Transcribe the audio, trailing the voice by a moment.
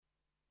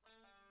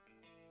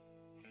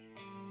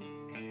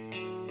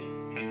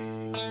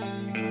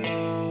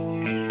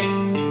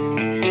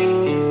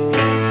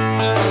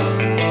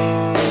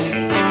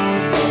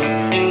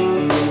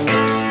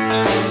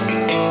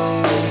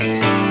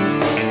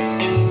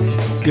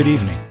Good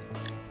evening.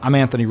 I'm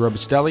Anthony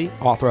Robustelli,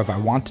 author of I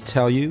Want to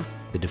Tell You,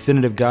 the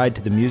definitive guide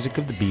to the music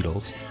of the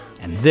Beatles,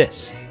 and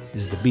this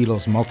is the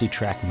Beatles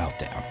Multi-Track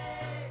Meltdown.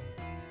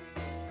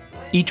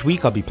 Each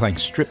week I'll be playing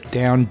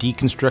stripped-down,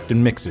 deconstructed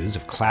mixes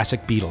of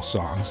classic Beatles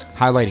songs,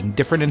 highlighting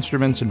different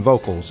instruments and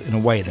vocals in a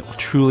way that will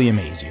truly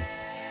amaze you.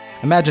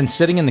 Imagine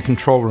sitting in the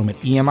control room at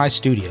EMI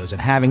Studios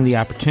and having the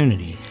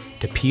opportunity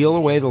to peel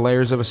away the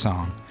layers of a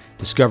song,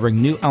 discovering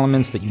new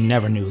elements that you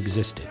never knew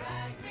existed.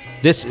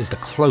 This is the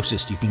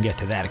closest you can get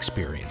to that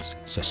experience.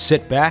 So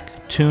sit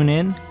back, tune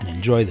in, and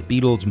enjoy the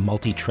Beatles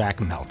Multi-Track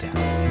Meltdown.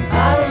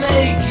 I'll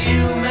make you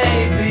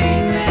maybe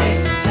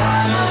next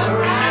time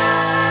around.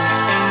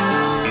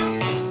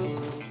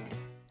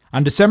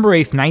 On December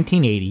 8th,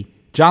 1980,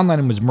 John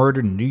Lennon was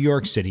murdered in New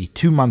York City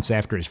 2 months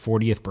after his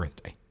 40th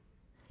birthday.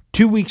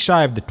 2 weeks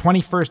shy of the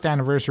 21st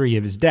anniversary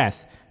of his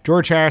death,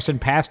 George Harrison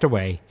passed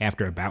away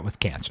after a bout with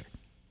cancer.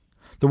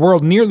 The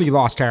world nearly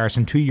lost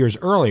Harrison 2 years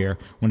earlier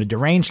when a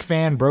deranged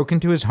fan broke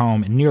into his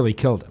home and nearly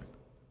killed him.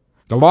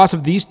 The loss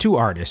of these two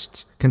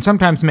artists can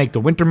sometimes make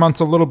the winter months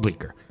a little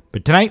bleaker,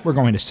 but tonight we're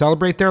going to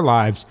celebrate their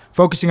lives,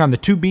 focusing on the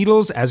two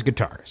Beatles as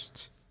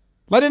guitarists.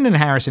 Lennon and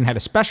Harrison had a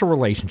special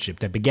relationship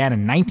that began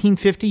in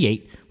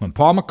 1958 when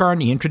Paul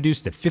McCartney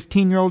introduced the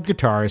 15-year-old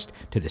guitarist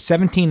to the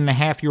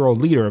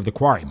 17-and-a-half-year-old leader of the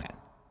Quarrymen.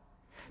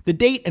 The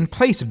date and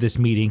place of this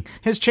meeting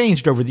has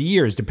changed over the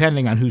years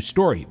depending on whose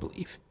story you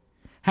believe.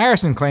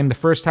 Harrison claimed the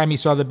first time he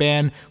saw the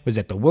band was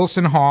at the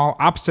Wilson Hall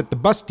opposite the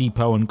bus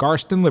depot in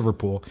Garston,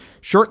 Liverpool,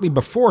 shortly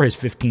before his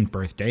 15th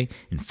birthday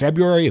in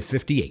February of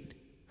 '58.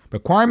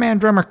 But Quarryman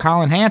drummer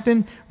Colin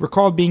Hanton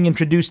recalled being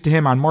introduced to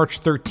him on March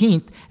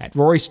 13th at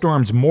Roy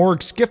Storm's Morgue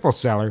Skiffle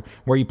Cellar,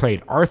 where he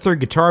played Arthur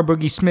Guitar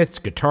Boogie Smith's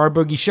Guitar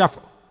Boogie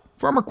Shuffle.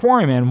 Former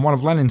Quarryman and one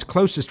of Lennon's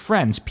closest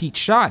friends, Pete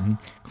Shotton,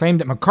 claimed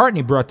that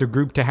McCartney brought the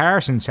group to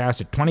Harrison's house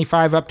at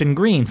 25 Upton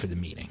Green for the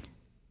meeting.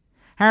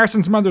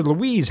 Harrison's mother,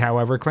 Louise,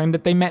 however, claimed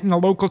that they met in a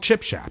local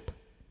chip shop.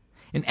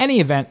 In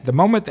any event, the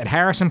moment that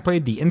Harrison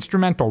played the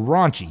instrumental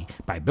Raunchy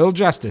by Bill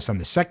Justice on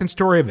the second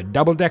story of a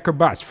double-decker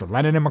bus for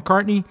Lennon and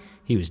McCartney,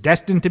 he was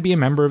destined to be a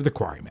member of the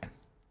Quarrymen.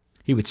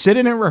 He would sit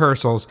in at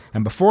rehearsals,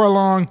 and before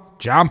long,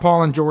 John,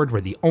 Paul, and George were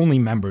the only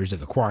members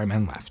of the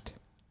Quarrymen left.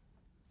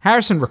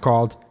 Harrison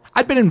recalled,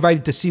 "I'd been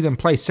invited to see them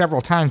play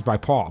several times by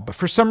Paul, but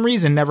for some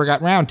reason never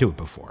got round to it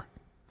before.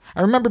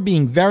 I remember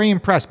being very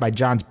impressed by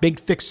John's big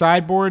thick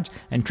sideboards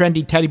and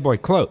trendy teddy boy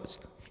clothes.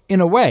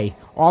 In a way,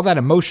 all that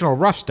emotional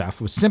rough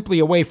stuff was simply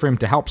a way for him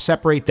to help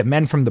separate the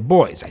men from the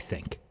boys, I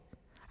think.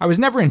 I was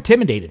never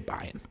intimidated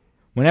by him.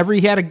 Whenever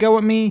he had a go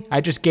at me, I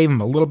just gave him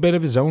a little bit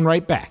of his own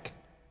right back."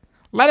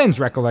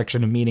 Lennon's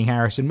recollection of meeting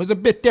Harrison was a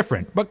bit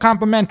different, but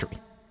complimentary.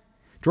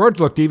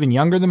 George looked even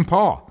younger than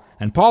Paul,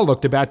 and Paul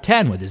looked about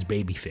 10 with his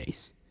baby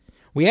face.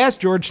 We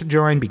asked George to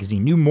join because he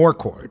knew more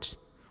chords.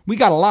 We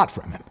got a lot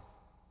from him.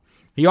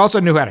 He also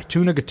knew how to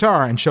tune a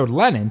guitar and showed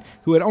Lennon,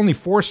 who had only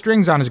 4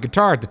 strings on his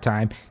guitar at the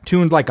time,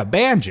 tuned like a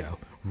banjo,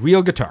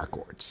 real guitar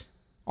chords.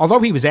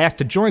 Although he was asked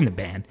to join the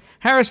band,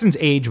 Harrison's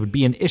age would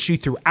be an issue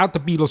throughout the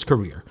Beatles'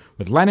 career,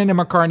 with Lennon and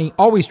McCartney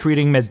always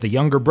treating him as the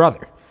younger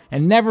brother,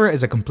 and never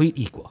as a complete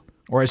equal,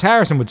 or as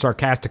Harrison would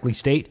sarcastically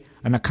state,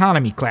 an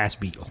economy-class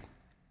Beatle.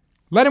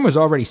 Lennon was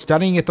already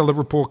studying at the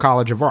Liverpool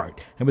College of Art,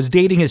 and was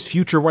dating his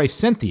future wife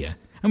Cynthia,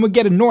 and would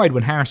get annoyed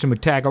when Harrison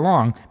would tag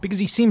along because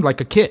he seemed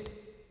like a kid.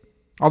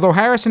 Although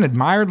Harrison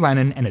admired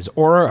Lennon and his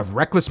aura of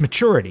reckless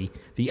maturity,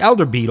 the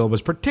elder Beatle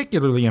was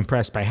particularly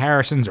impressed by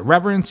Harrison's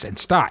irreverence and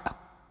style.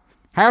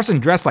 Harrison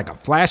dressed like a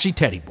flashy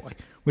teddy boy,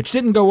 which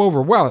didn't go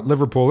over well at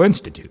Liverpool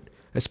Institute,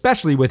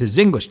 especially with his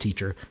English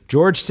teacher,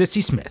 George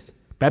Sissy Smith,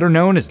 better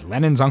known as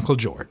Lennon's Uncle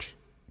George.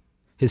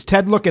 His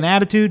Ted look and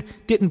attitude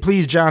didn't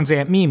please John's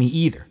Aunt Mimi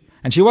either,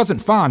 and she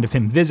wasn't fond of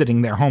him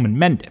visiting their home in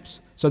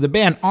Mendips, so the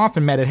band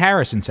often met at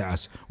Harrison's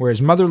house, where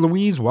his mother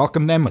Louise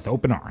welcomed them with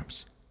open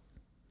arms.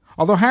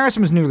 Although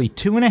Harrison was nearly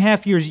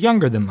 2.5 years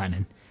younger than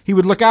Lennon, he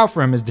would look out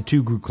for him as the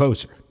two grew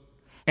closer.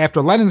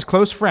 After Lennon's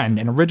close friend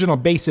and original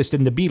bassist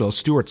in the Beatles,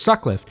 Stuart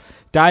Sutcliffe,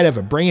 died of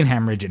a brain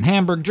hemorrhage in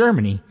Hamburg,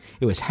 Germany,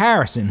 it was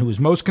Harrison who was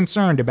most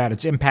concerned about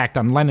its impact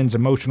on Lennon's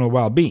emotional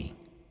well-being.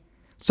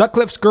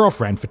 Sutcliffe's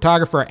girlfriend,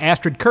 photographer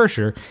Astrid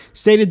Kircher,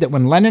 stated that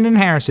when Lennon and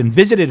Harrison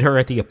visited her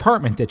at the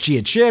apartment that she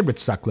had shared with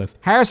Sutcliffe,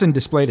 Harrison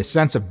displayed a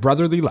sense of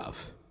brotherly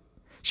love.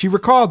 She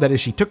recalled that as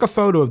she took a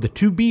photo of the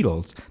two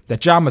Beatles,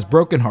 that John was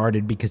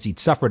brokenhearted because he'd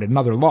suffered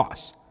another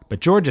loss, but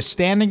George is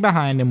standing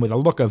behind him with a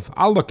look of,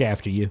 "I'll look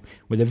after you,"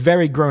 with a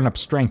very grown-up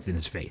strength in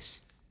his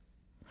face.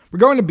 We're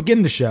going to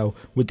begin the show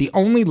with the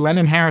only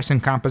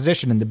Lennon-Harrison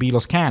composition in the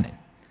Beatles canon,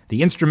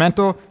 the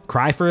instrumental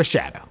Cry for a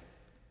Shadow.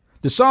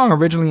 The song,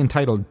 originally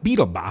entitled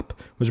Beatle Bop,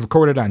 was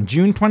recorded on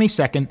June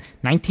 22,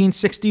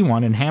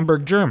 1961 in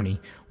Hamburg,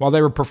 Germany, while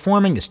they were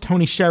performing as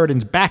Tony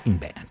Sheridan's backing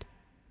band.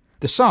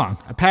 The song,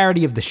 a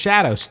parody of the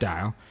Shadow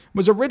style,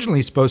 was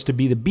originally supposed to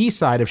be the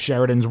B-side of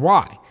Sheridan's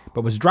Why,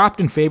 but was dropped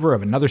in favor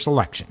of another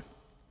selection.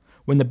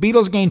 When the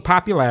Beatles gained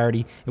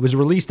popularity, it was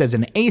released as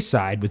an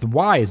A-side with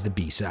Why as the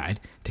B-side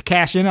to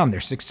cash in on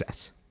their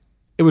success.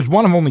 It was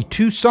one of only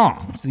 2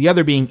 songs, the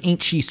other being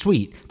Ain't She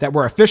Sweet, that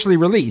were officially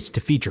released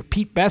to feature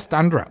Pete Best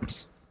on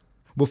drums.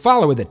 We'll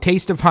follow with A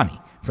Taste of Honey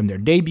from their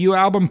debut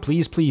album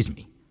Please Please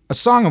Me, a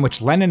song in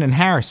which Lennon and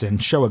Harrison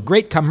show a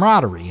great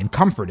camaraderie and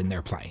comfort in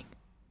their playing.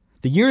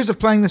 The years of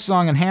playing the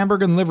song in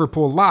Hamburg and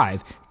Liverpool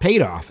live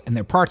paid off, and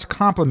their parts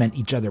complement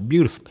each other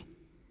beautifully.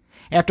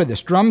 After the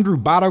strummed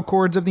rubato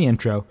chords of the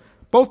intro,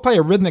 both play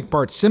a rhythmic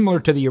part similar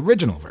to the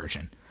original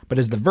version, but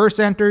as the verse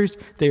enters,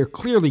 they are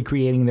clearly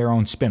creating their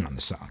own spin on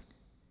the song.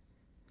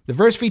 The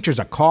verse features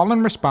a call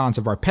and response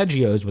of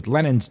arpeggios with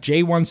Lennon's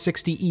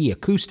J160E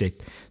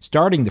acoustic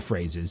starting the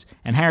phrases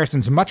and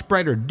Harrison's much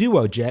brighter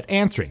duo jet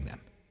answering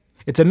them.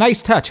 It's a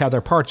nice touch how their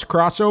parts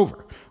cross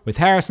over, with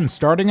Harrison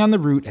starting on the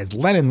root as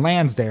Lennon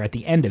lands there at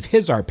the end of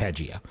his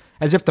arpeggio,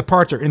 as if the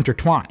parts are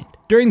intertwined.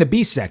 During the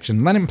B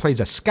section, Lennon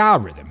plays a ska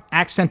rhythm,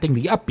 accenting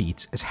the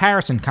upbeats as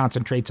Harrison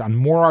concentrates on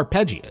more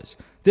arpeggios,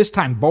 this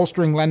time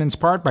bolstering Lennon's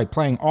part by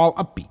playing all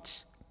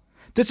upbeats.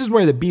 This is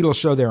where the Beatles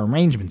show their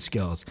arrangement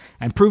skills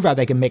and prove how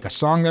they can make a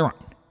song their own.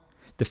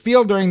 The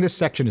feel during this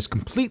section is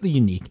completely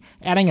unique,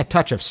 adding a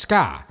touch of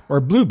ska,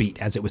 or blue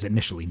beat as it was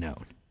initially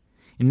known.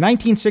 In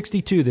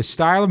 1962, this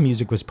style of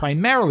music was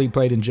primarily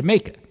played in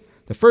Jamaica.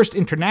 The first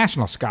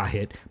international ska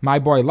hit, My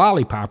Boy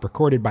Lollipop,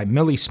 recorded by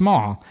Millie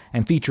Small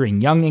and featuring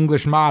young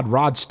English mod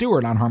Rod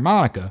Stewart on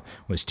harmonica,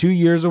 was 2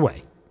 years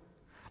away.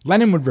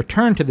 Lennon would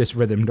return to this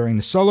rhythm during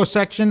the solo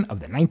section of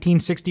the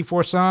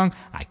 1964 song,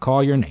 I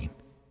Call Your Name.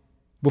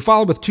 We'll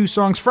follow with 2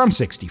 songs from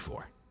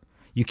 '64.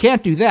 You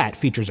Can't Do That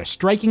features a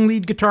striking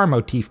lead guitar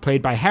motif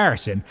played by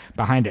Harrison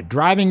behind a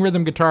driving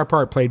rhythm guitar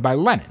part played by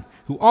Lennon,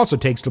 who also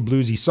takes the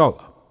bluesy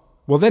solo.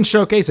 We'll then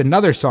showcase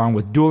another song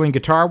with dueling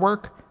guitar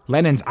work,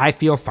 Lennon's I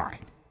Feel Fine.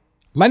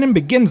 Lennon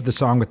begins the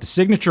song with the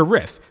signature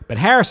riff, but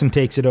Harrison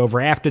takes it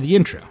over after the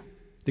intro.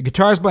 The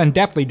guitars blend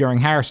deftly during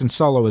Harrison's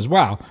solo as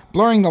well,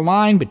 blurring the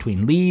line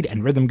between lead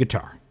and rhythm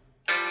guitar.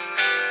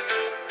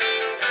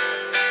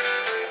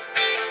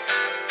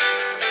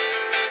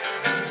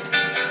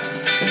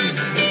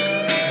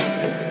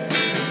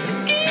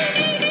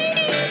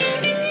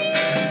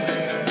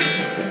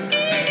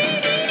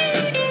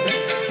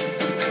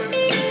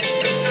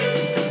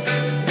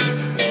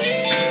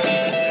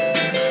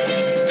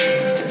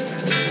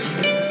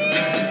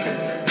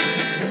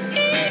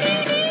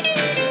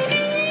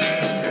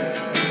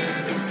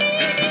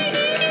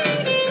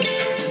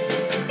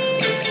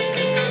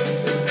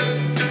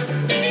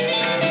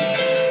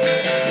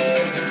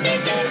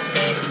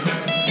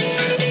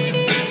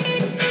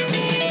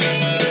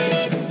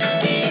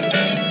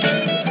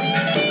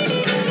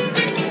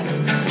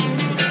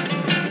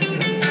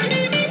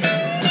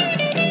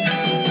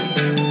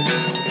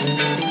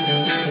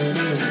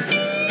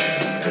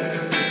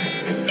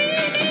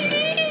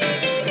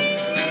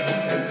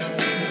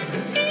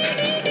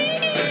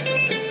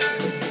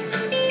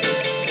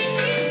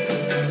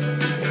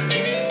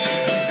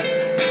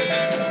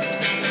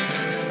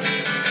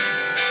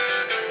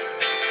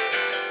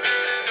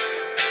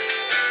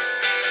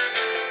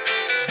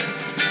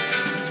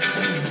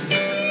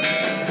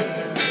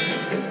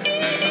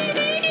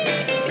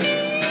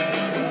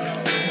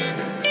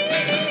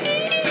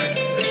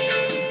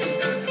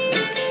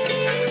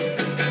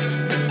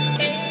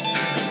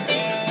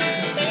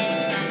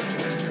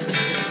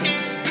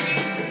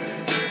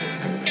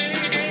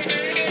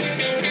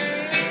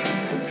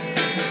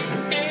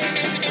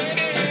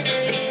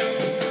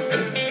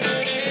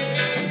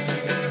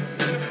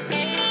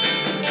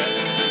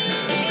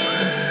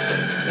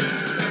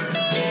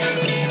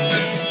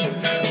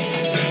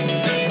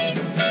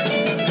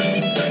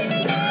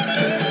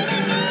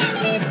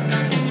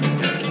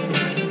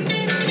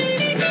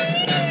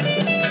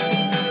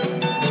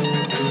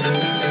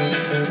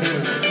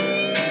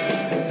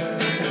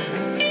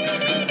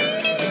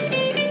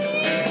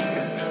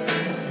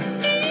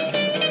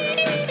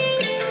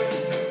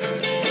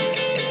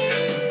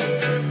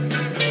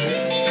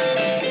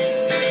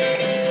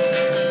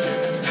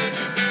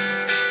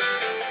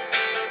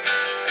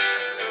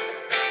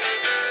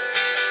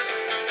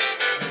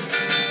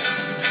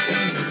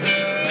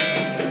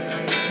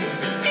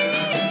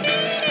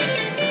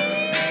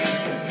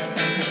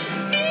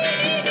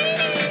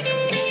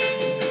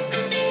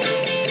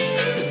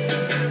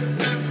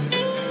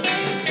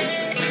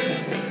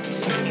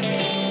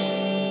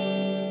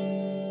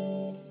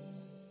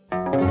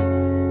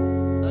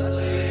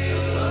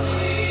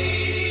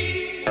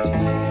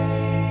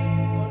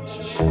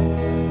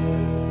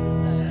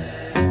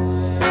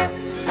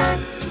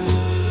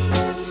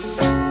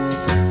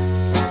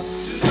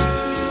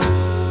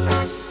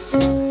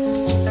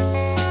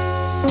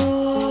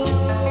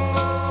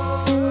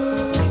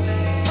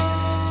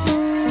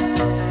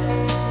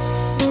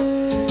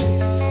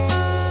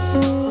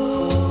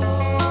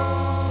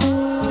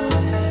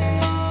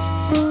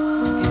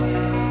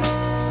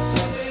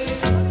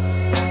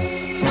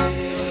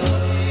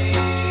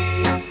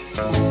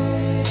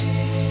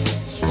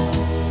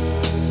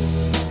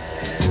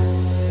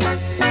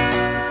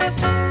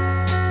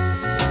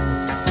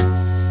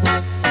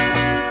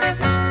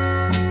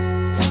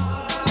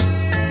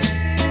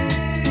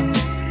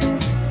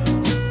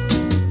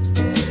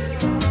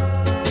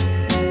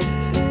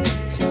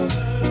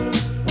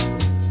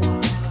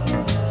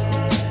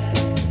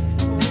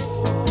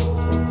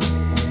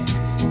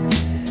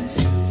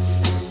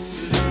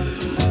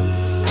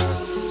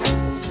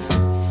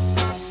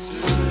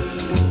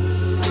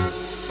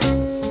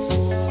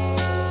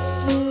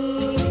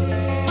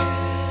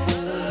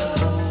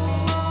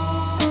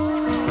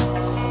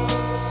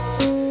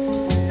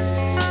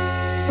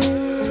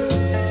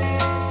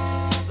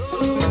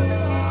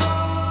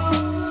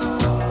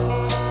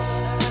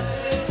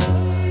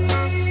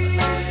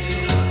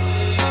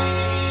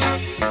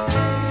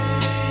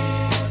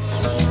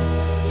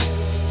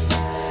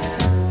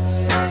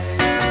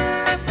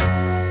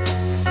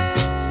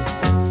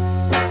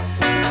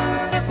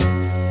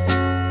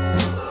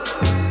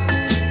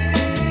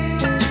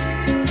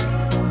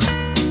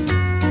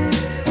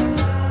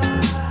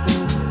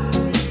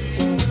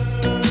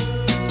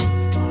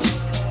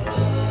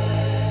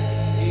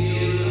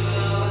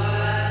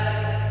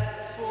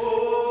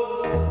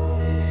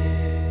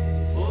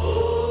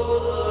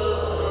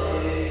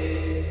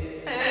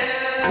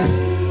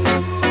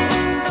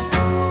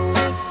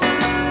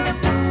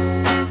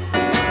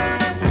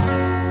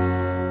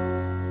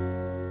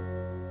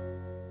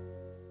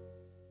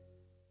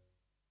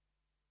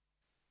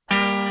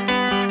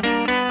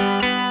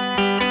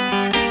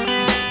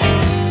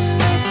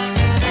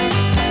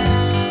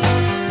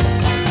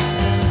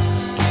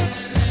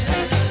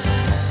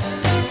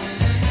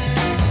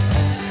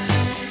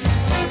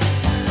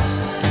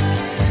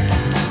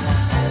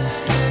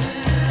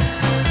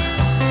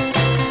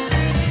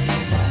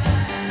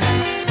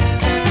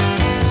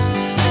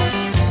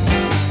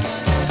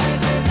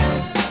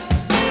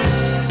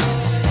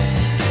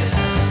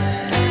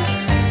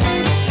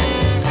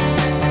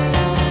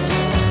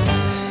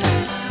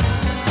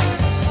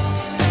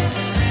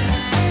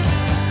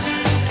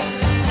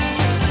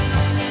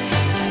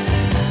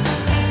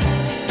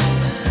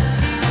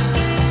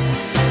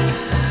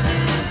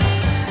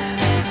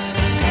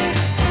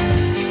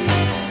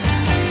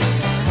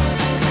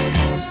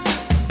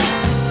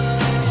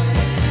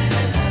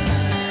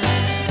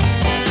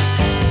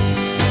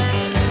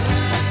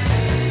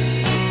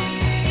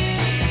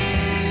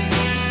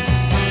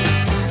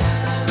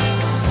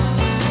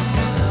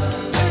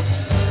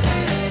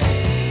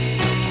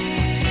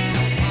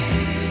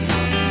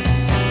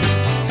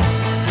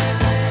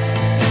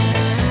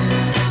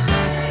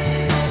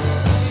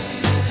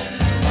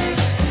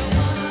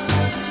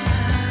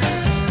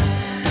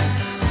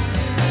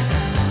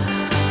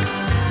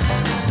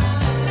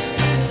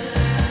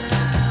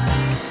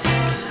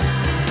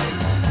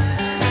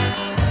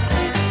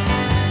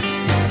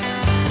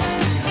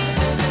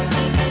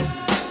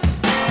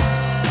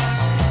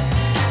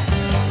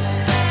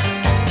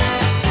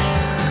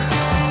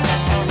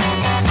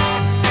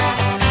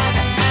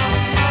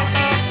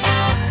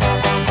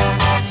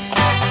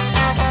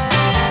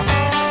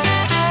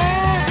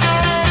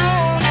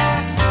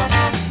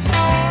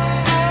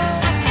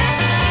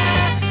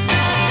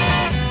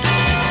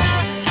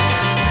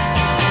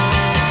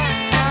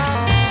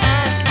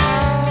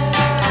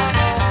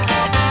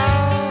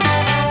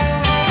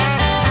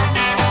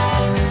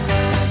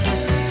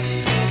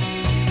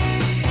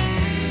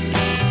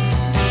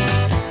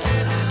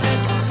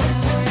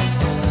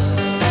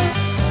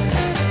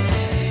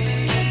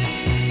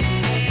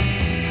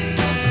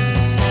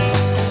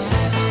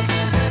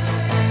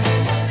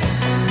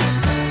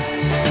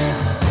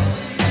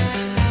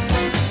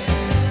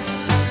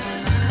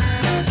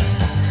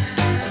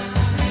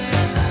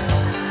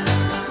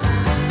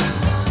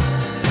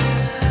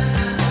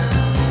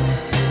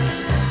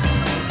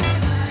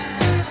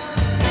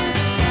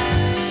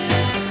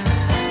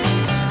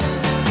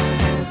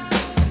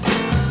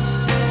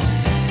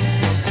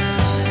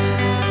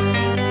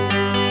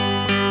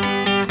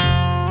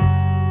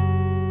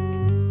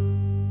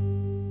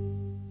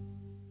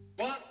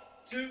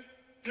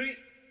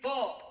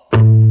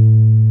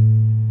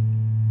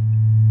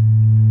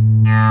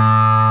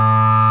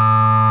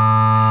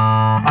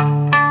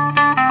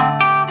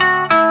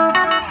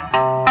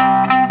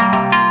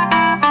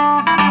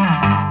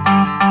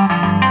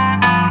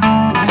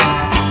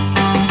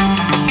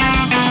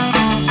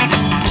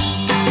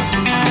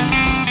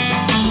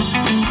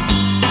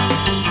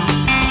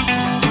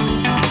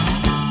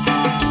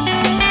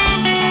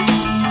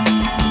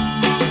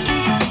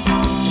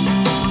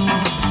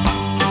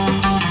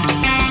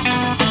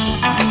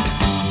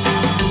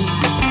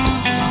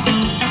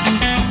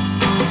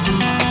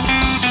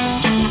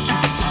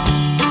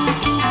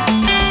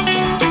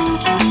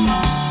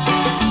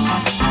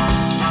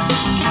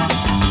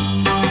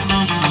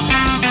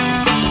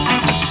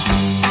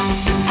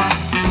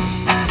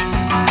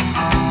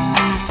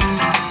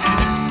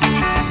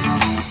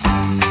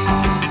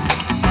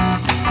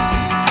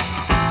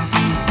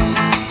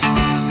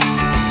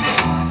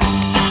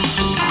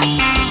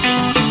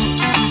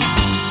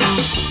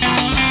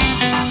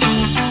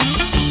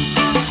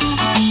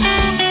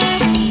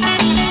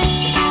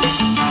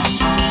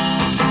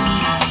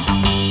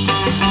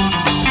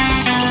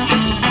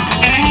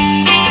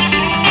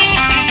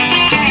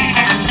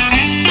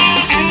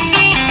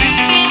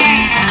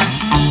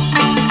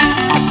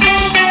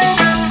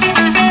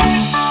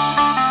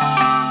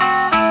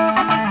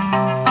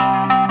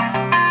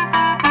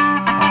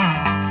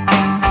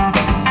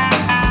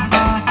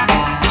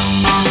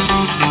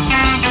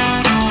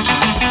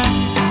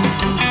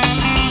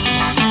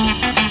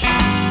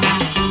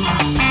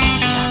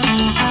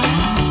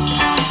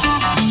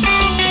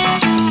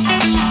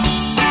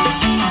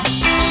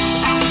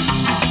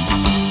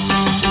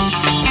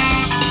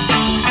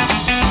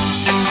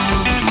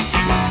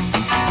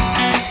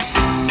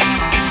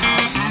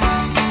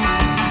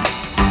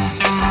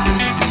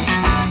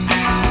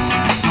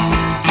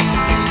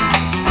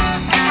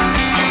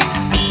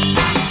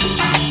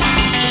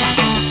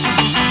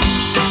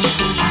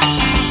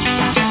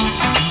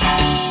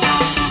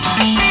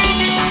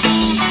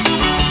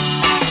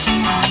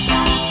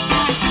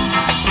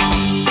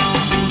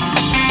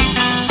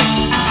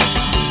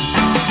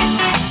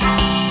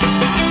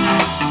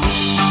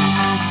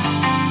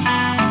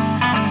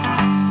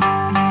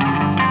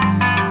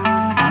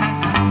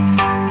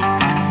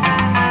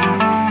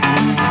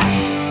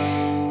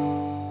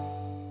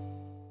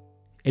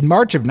 In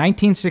March of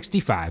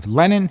 1965,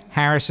 Lennon,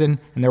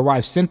 Harrison, and their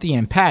wives Cynthia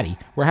and Patty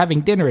were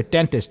having dinner at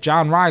dentist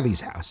John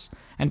Riley's house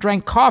and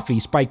drank coffee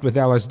spiked with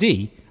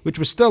LSD, which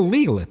was still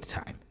legal at the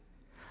time.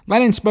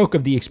 Lennon spoke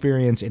of the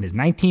experience in his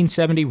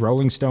 1970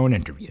 Rolling Stone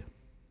interview.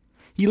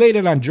 He laid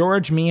it on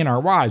George, me, and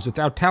our wives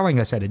without telling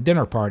us at a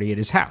dinner party at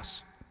his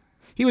house.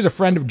 He was a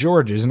friend of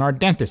George's and our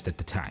dentist at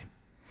the time.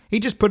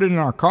 He just put it in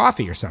our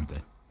coffee or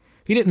something.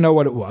 He didn't know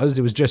what it was.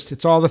 It was just,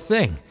 it's all the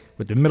thing,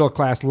 with the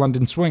middle-class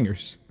London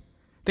swingers.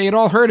 They had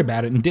all heard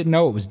about it and didn't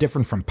know it was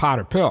different from pot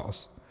or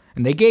pills.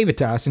 And they gave it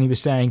to us and he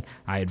was saying,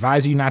 I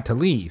advise you not to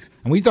leave.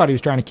 And we thought he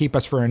was trying to keep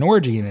us for an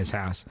orgy in his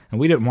house, and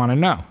we didn't want to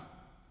know.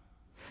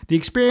 The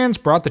experience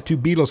brought the two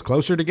Beatles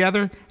closer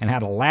together and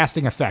had a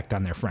lasting effect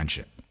on their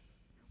friendship.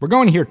 We're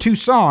going to hear two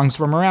songs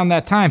from around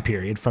that time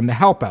period from the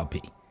Help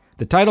LP,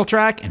 the title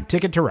track and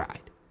Ticket to Ride.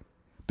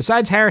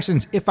 Besides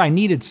Harrison's If I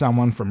Needed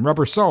Someone from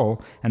Rubber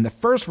Soul and the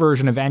first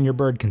version of And Your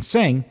Bird Can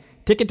Sing,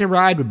 Ticket to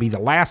Ride would be the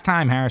last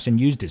time Harrison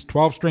used his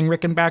 12-string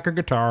Rickenbacker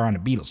guitar on a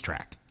Beatles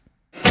track.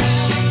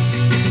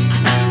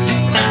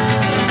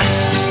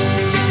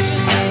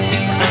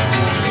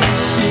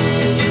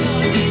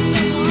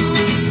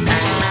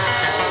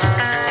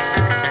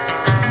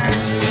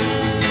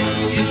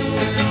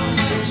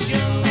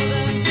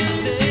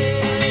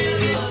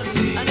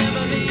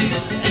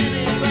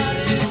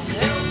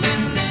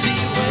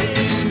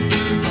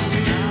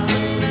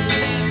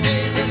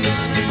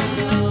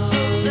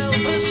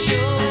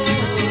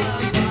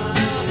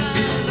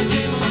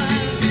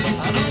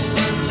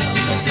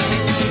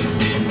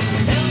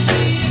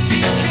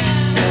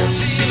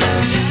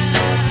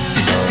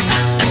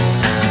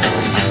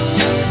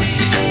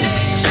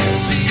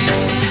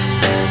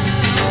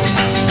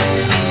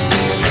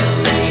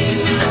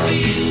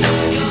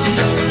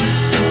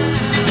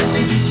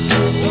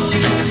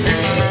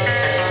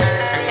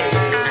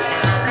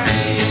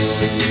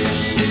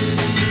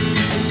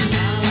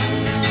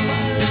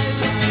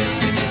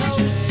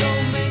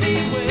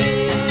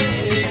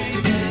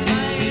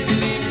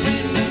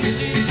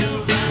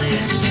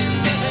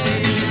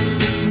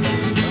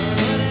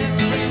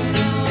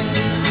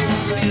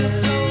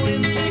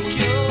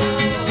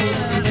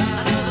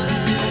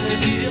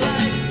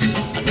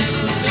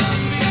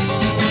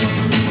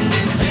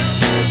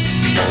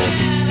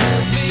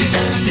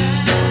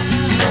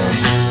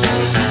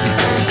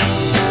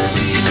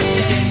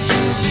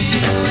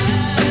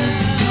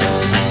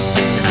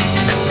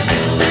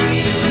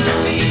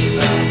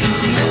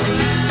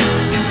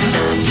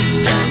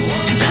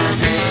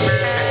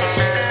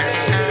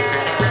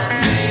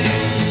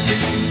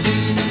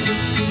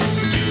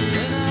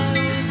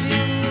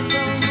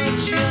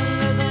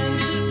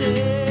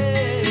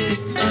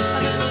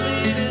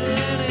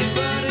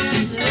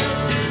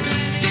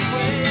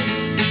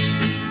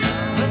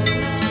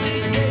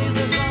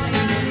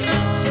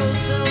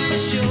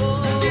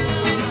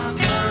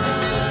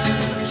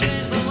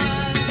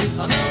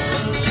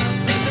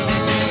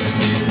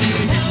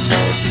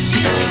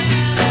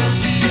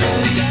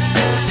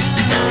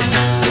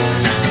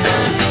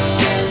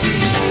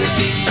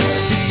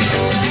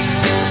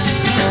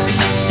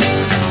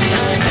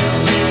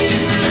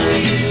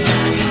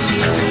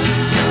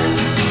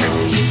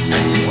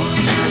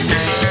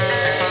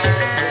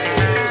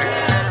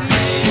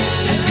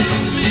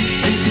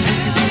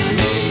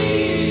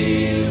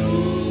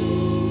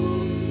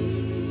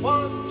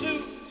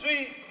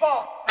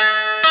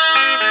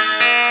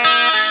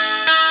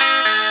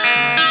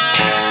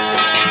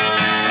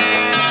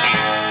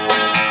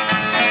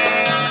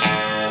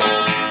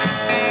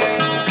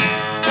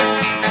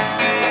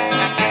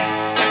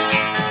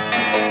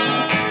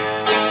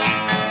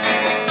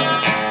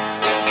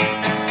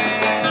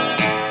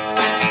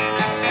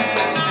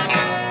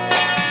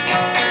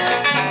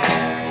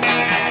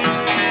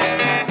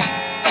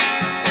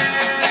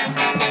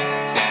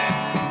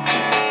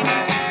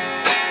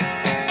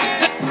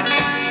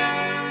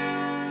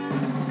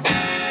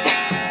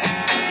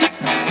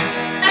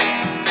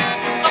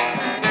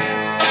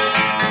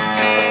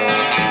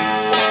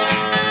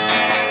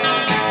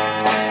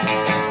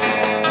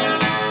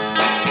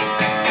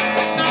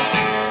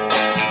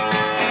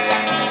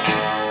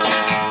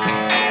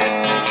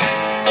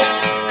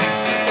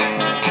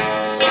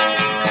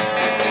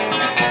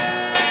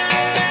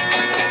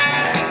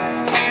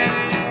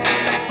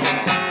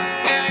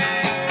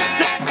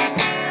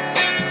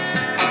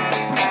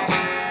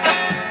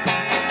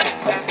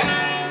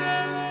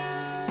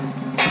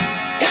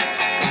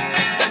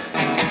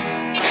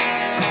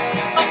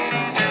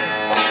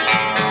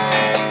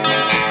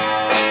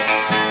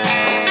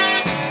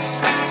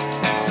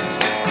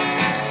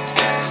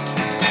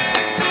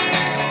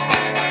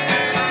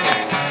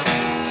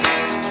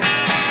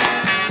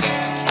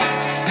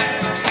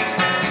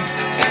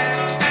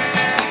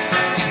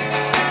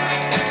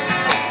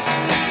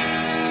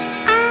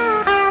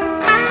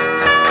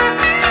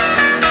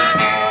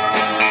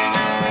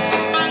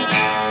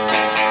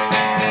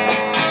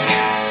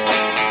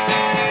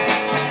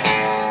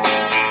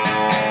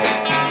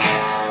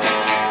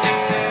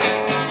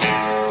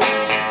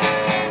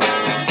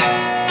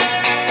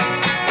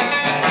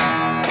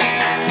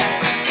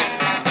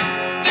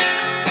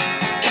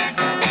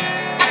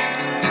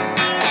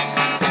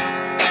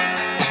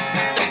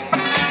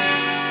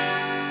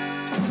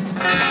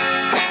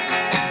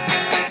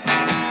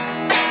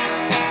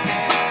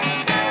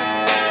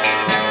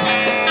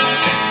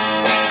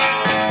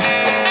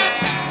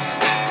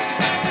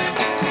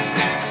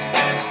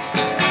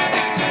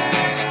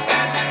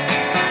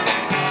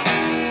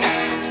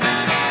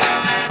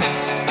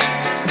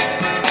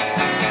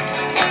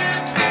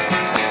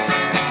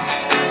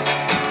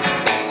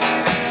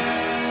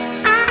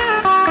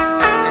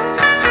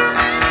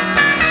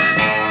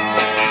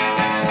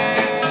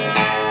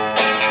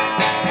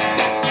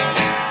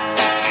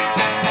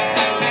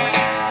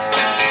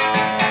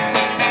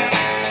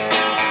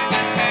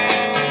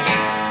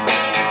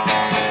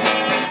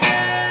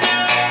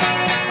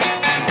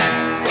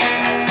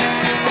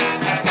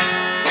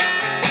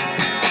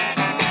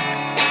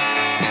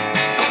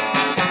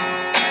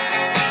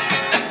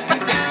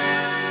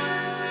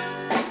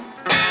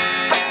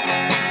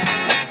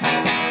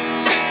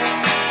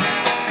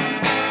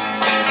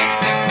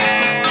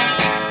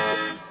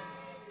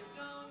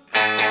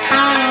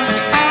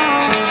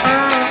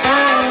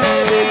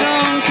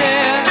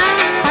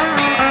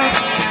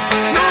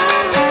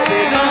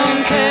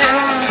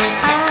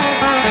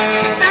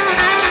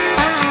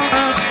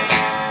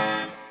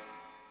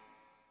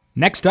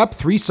 Next up,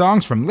 3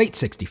 songs from late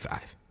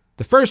 65.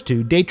 The first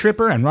 2, Day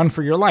Tripper and Run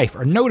for Your Life,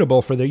 are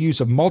notable for their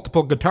use of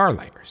multiple guitar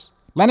layers.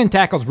 Lennon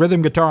tackles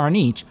rhythm guitar on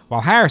each,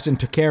 while Harrison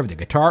took care of the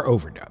guitar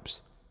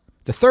overdubs.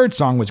 The third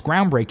song was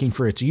groundbreaking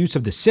for its use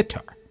of the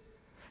sitar.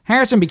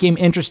 Harrison became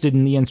interested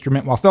in the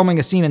instrument while filming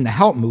a scene in the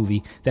Help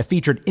movie that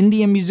featured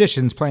Indian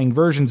musicians playing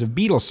versions of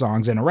Beatles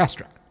songs in a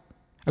restaurant.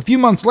 A few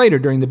months later,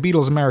 during the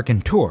Beatles'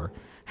 American tour,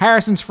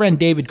 Harrison's friend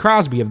David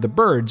Crosby of the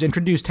Byrds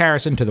introduced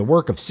Harrison to the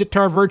work of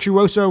sitar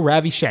virtuoso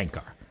Ravi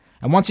Shankar,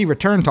 and once he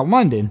returned to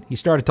London, he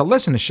started to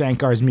listen to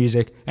Shankar's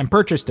music and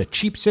purchased a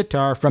cheap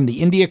sitar from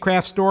the India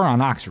Craft store on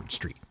Oxford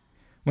Street.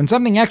 When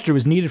something extra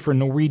was needed for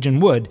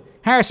Norwegian wood,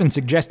 Harrison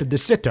suggested the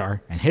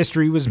sitar, and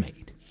history was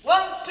made.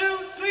 1, 2,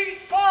 3,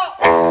 4.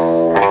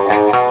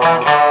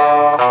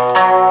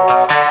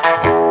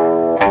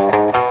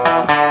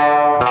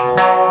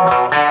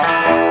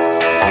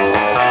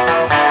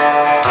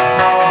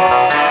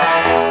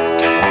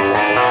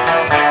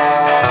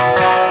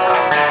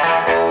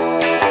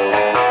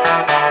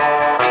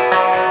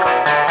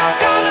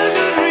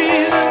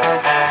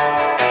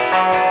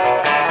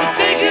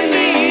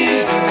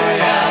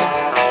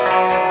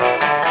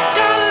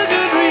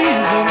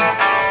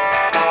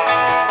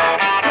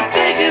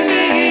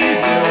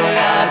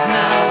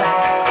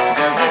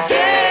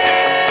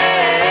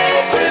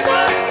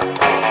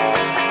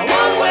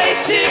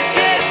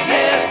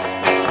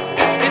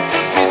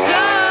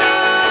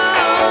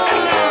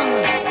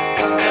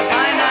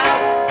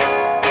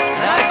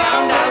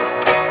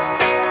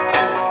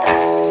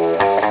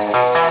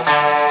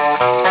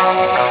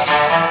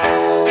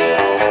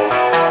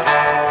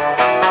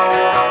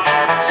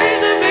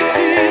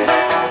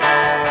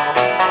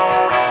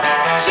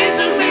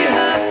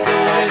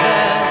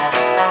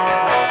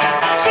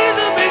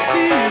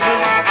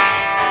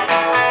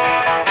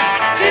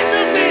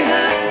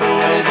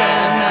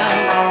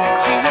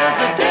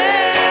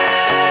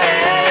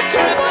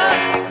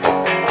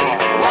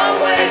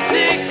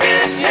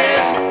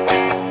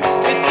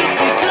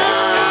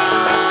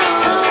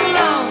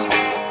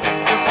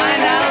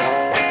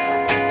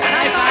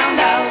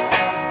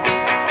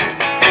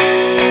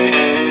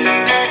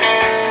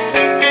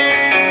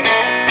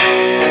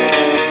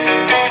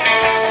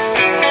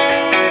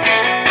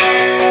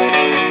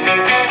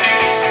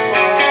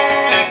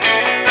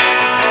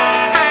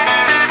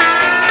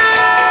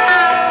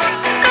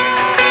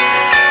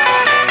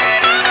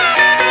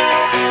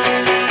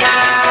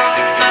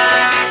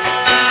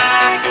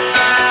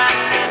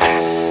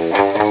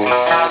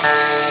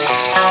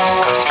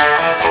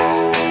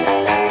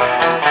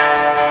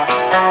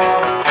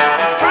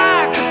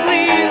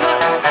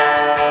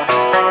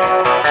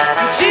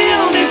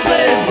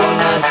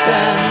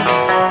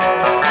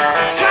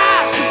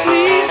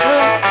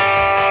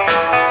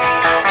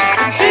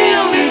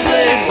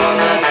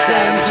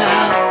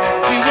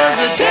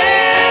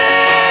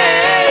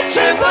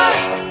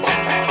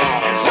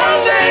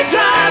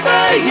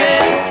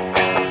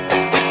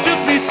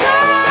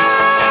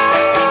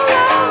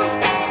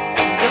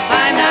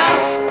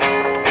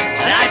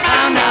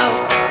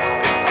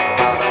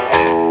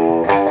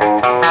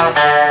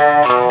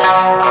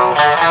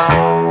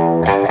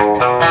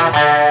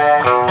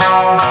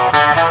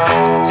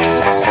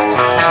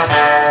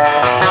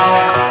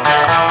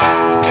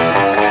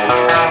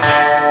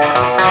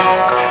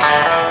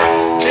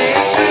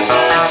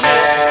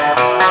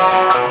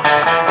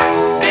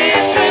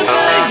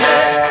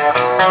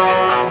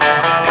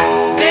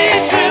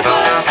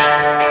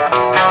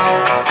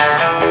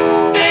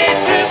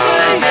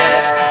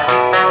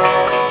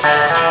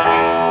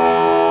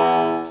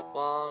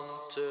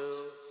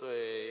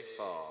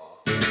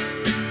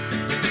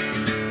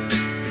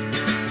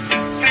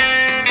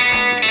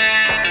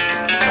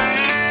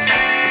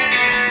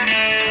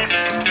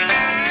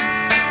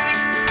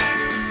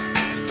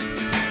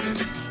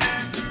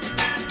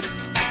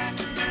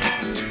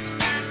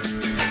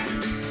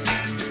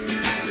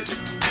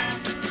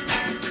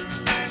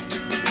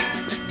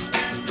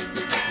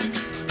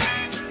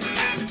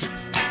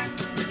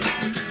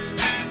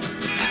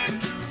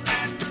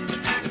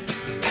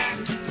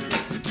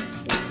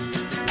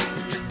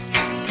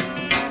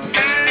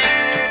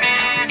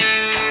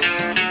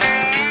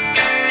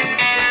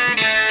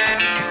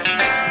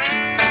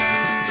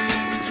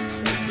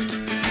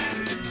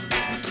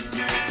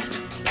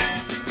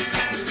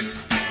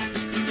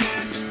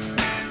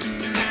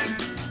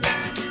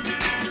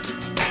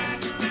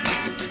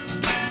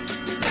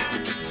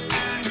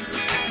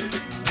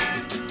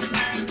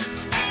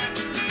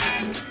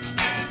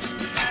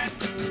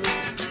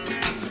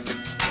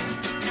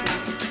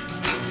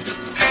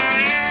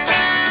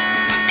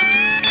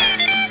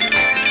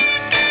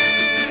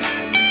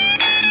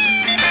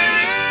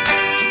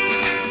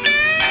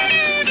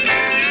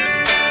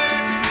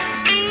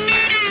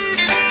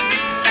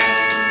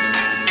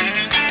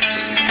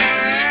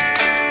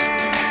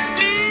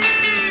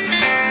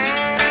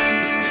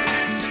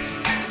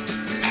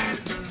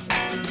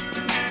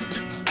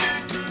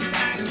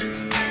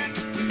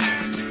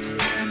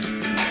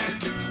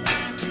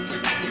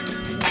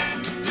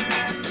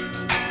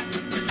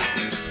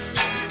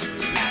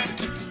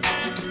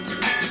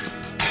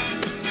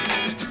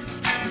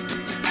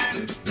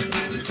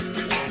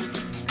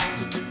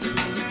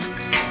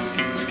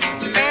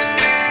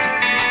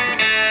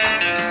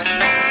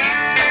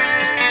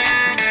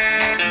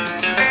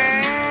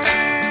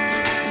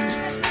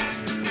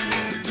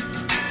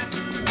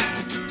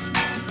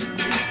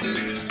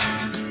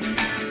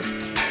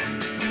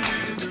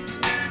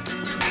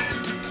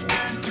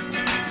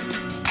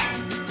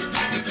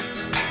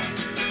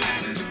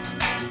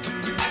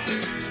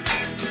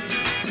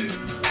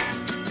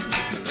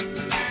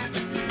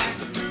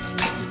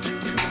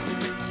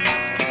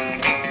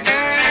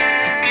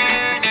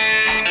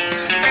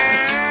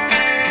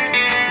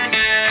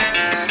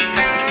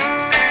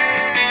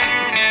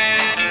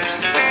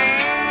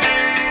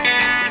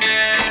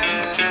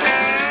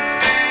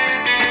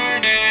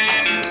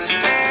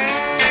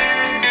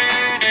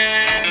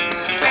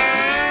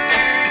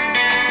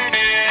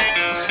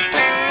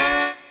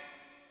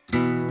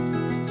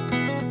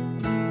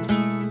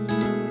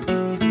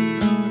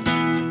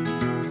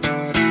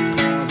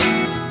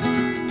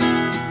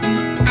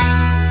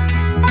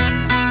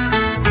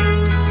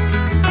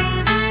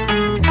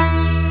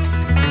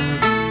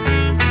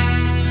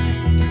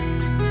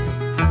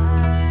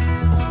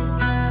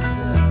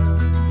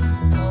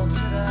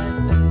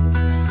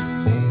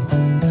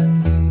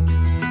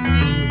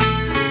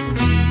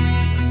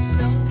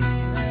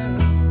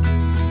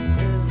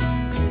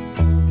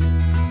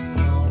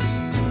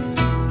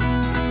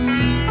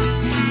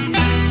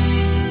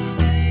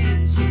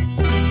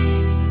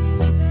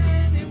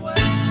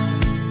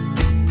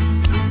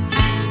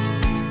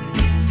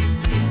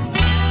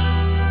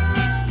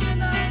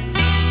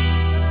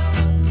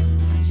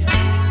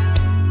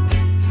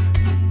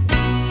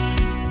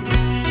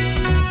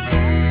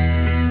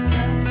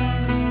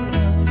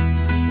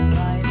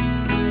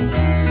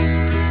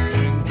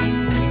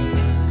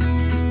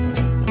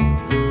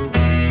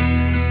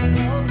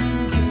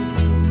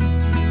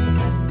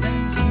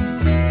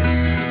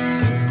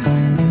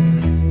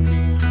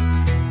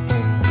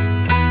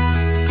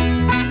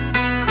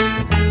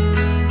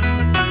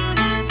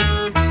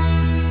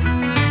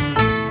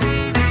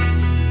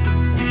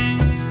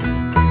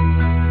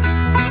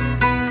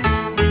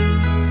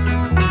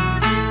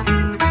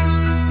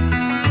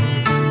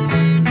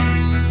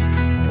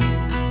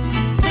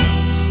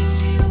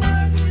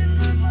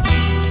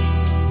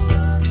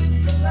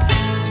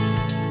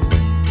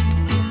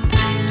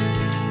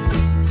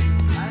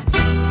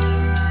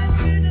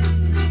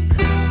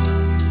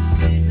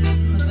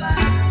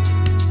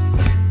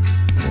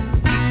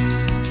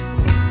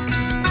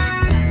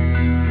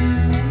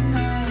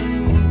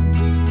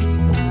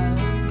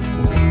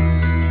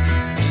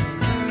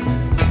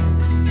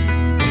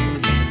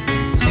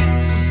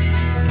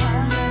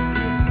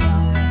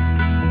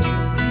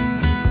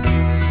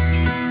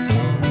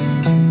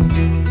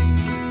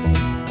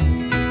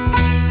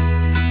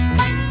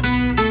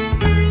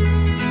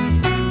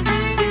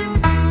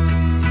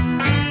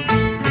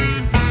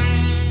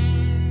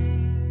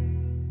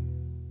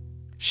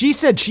 She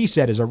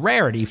Said is a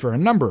rarity for a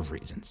number of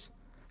reasons.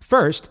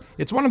 First,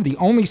 it's one of the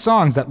only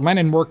songs that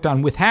Lennon worked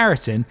on with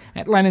Harrison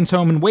at Lennon's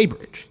home in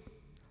Weybridge.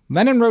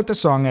 Lennon wrote the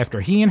song after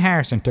he and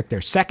Harrison took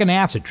their second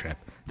acid trip,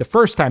 the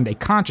first time they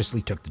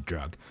consciously took the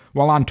drug,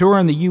 while on tour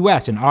in the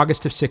U.S. in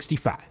August of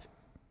 '65.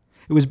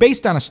 It was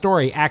based on a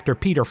story actor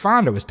Peter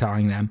Fonda was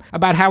telling them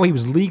about how he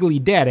was legally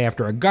dead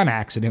after a gun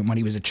accident when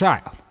he was a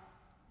child.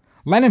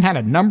 Lennon had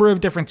a number of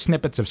different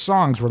snippets of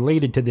songs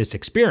related to this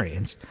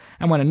experience,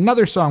 and when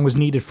another song was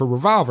needed for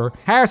Revolver,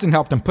 Harrison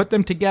helped him put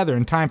them together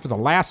in time for the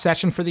last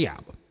session for the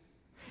album.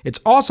 It's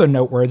also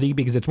noteworthy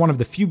because it's one of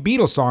the few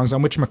Beatles songs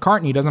on which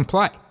McCartney doesn't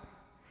play.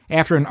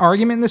 After an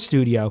argument in the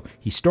studio,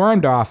 he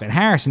stormed off, and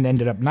Harrison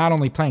ended up not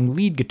only playing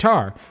lead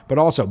guitar, but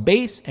also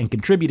bass and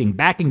contributing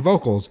backing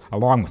vocals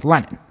along with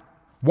Lennon.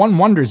 One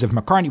wonders if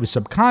McCartney was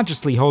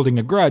subconsciously holding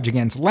a grudge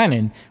against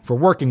Lennon for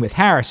working with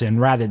Harrison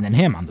rather than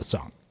him on the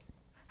song.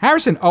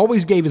 Harrison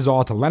always gave his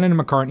all to Lennon and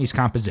McCartney's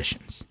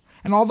compositions,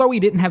 and although he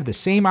didn't have the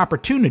same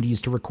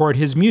opportunities to record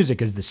his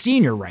music as the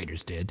senior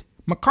writers did,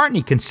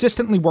 McCartney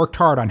consistently worked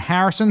hard on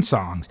Harrison's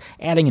songs,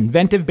 adding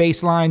inventive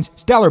bass lines,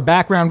 stellar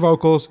background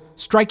vocals,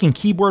 striking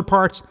keyboard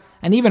parts,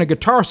 and even a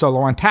guitar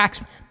solo on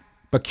Taxman.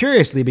 But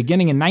curiously,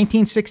 beginning in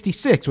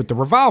 1966 with the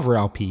Revolver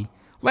LP,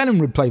 Lennon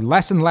would play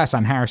less and less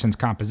on Harrison's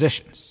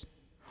compositions.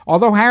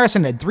 Although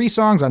Harrison had 3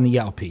 songs on the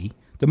LP,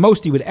 the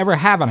most he would ever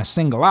have on a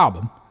single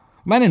album,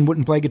 Lennon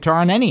wouldn't play guitar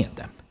on any of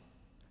them.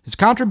 His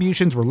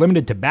contributions were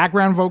limited to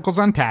background vocals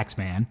on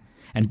Taxman,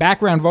 and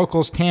background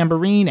vocals,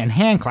 tambourine, and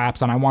hand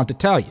claps on I Want to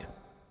Tell You.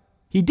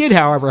 He did,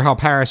 however, help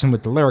Harrison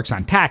with the lyrics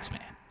on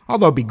Taxman,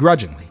 although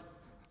begrudgingly.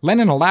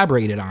 Lennon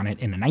elaborated on it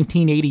in a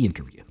 1980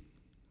 interview.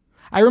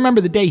 I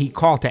remember the day he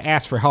called to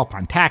ask for help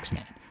on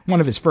Taxman, one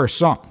of his first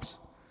songs.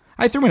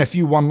 I threw in a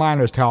few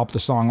one-liners to help the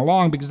song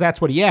along because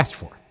that's what he asked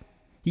for.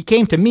 He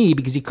came to me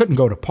because he couldn't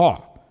go to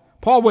Paul.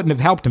 Paul wouldn't have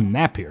helped him in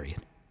that period.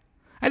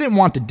 I didn't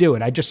want to do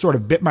it, I just sort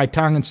of bit my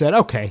tongue and said,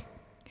 okay.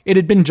 It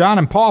had been John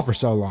and Paul for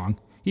so long,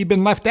 he'd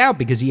been left out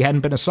because he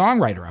hadn't been a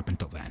songwriter up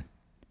until then.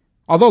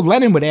 Although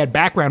Lennon would add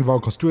background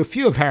vocals to a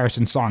few of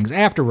Harrison's songs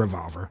after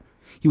Revolver,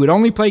 he would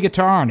only play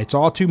guitar on It's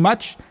All Too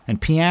Much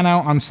and piano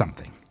on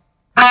Something.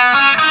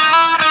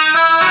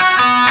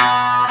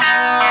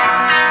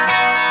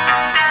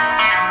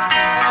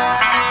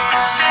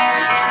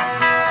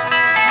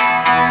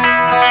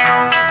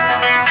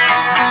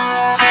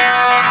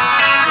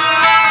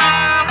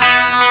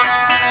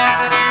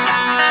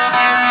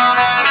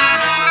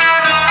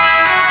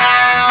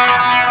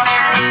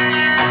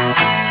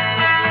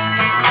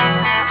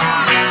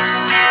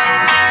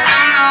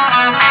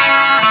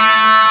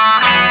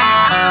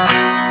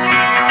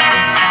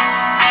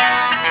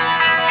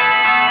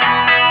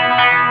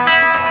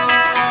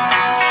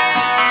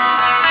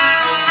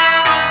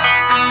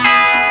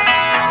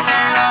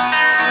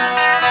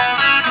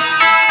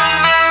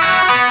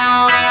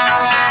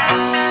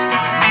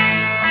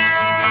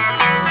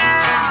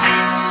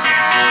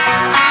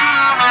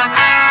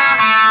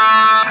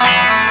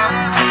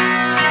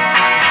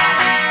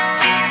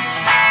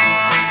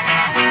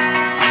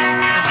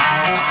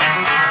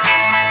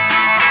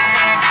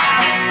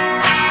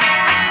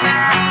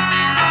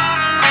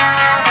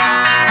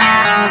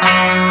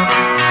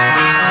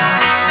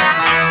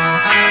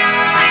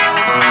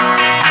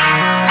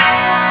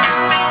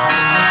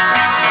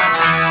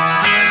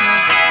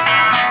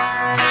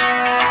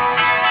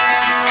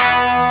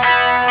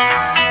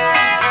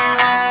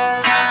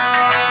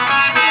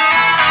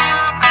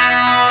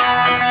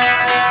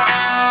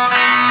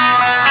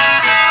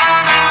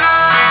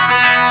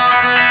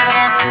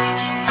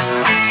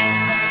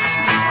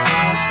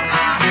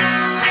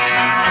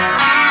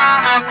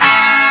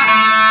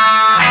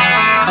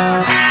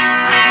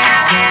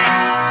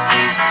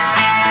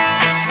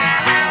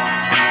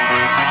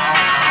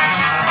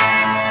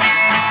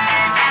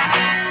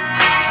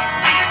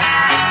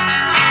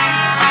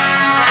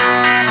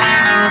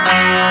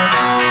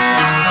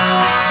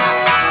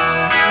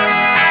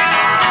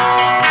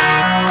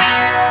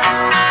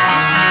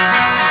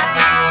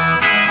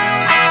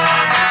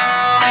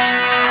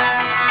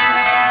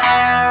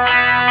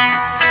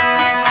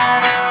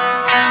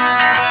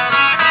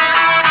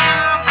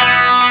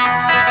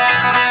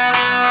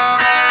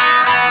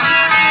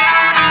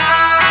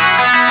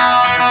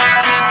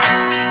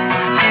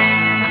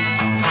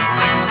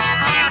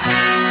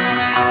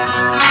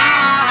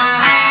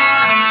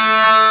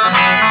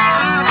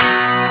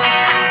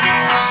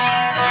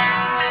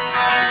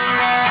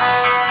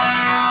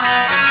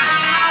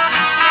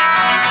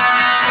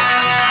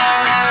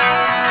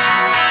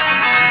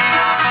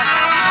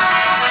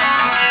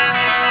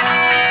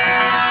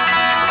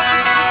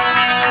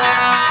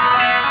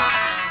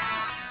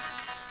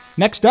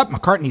 Next up,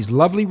 McCartney's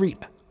Lovely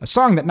Rita, a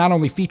song that not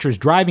only features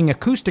driving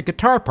acoustic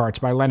guitar parts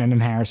by Lennon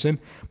and Harrison,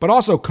 but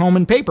also comb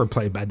and paper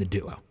played by the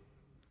duo.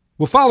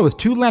 We'll follow with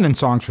 2 Lennon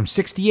songs from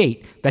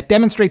 '68 that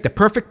demonstrate the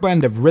perfect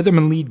blend of rhythm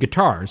and lead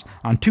guitars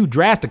on 2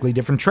 drastically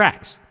different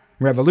tracks: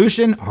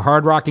 Revolution, a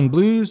hard-rocking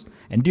blues,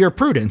 and Dear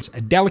Prudence, a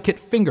delicate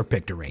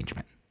finger-picked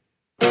arrangement.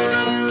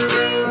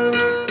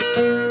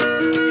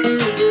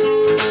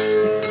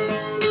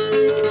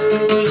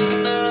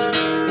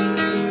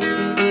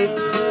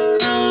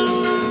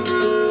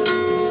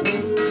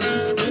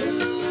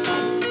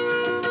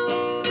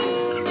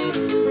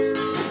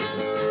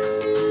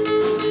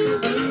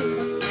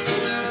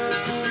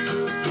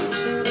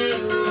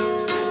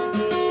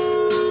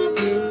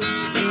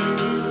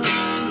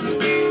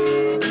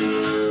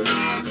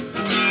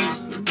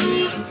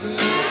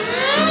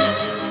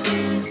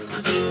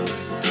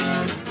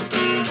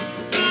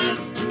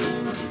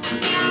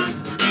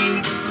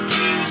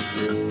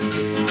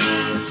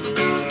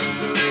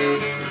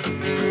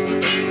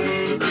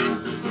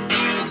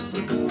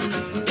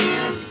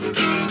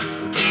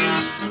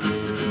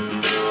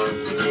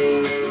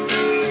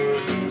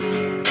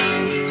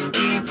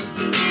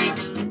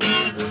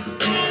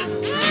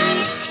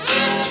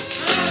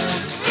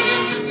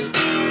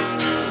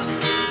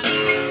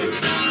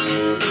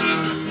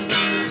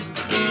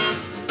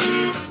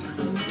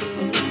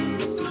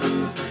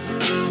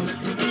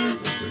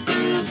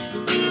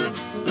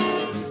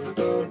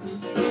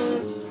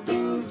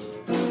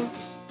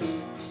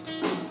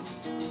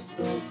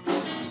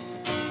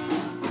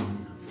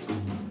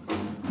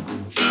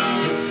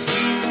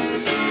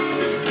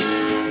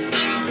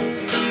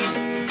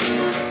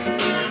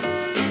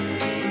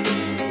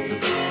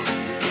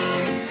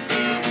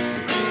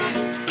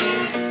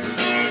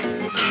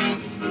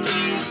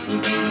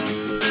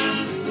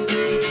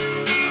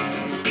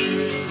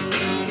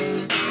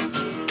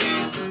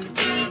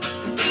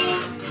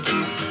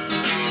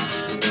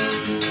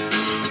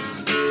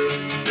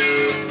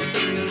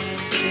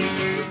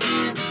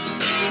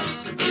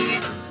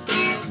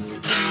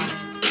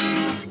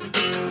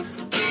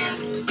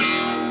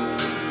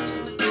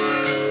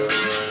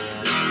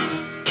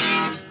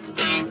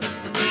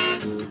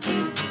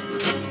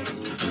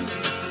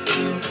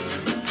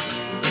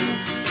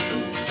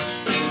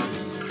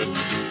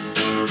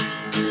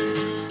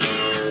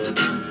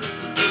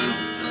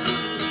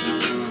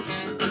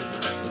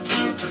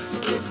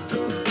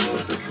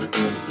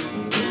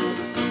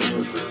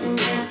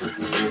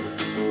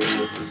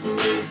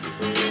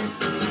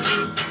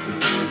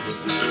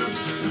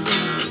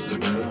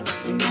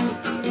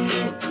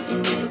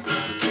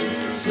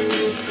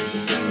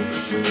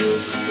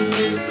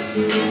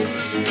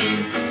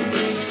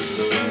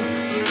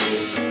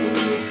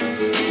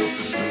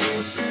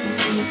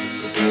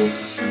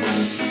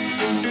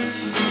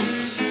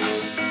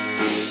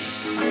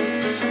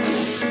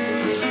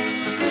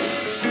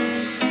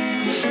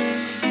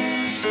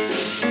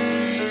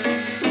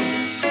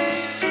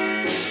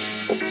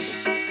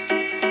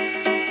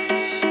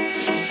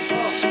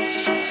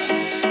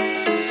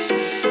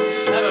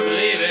 Never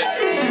believe it.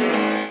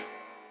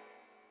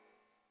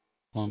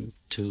 1,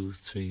 2,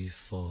 3,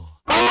 4.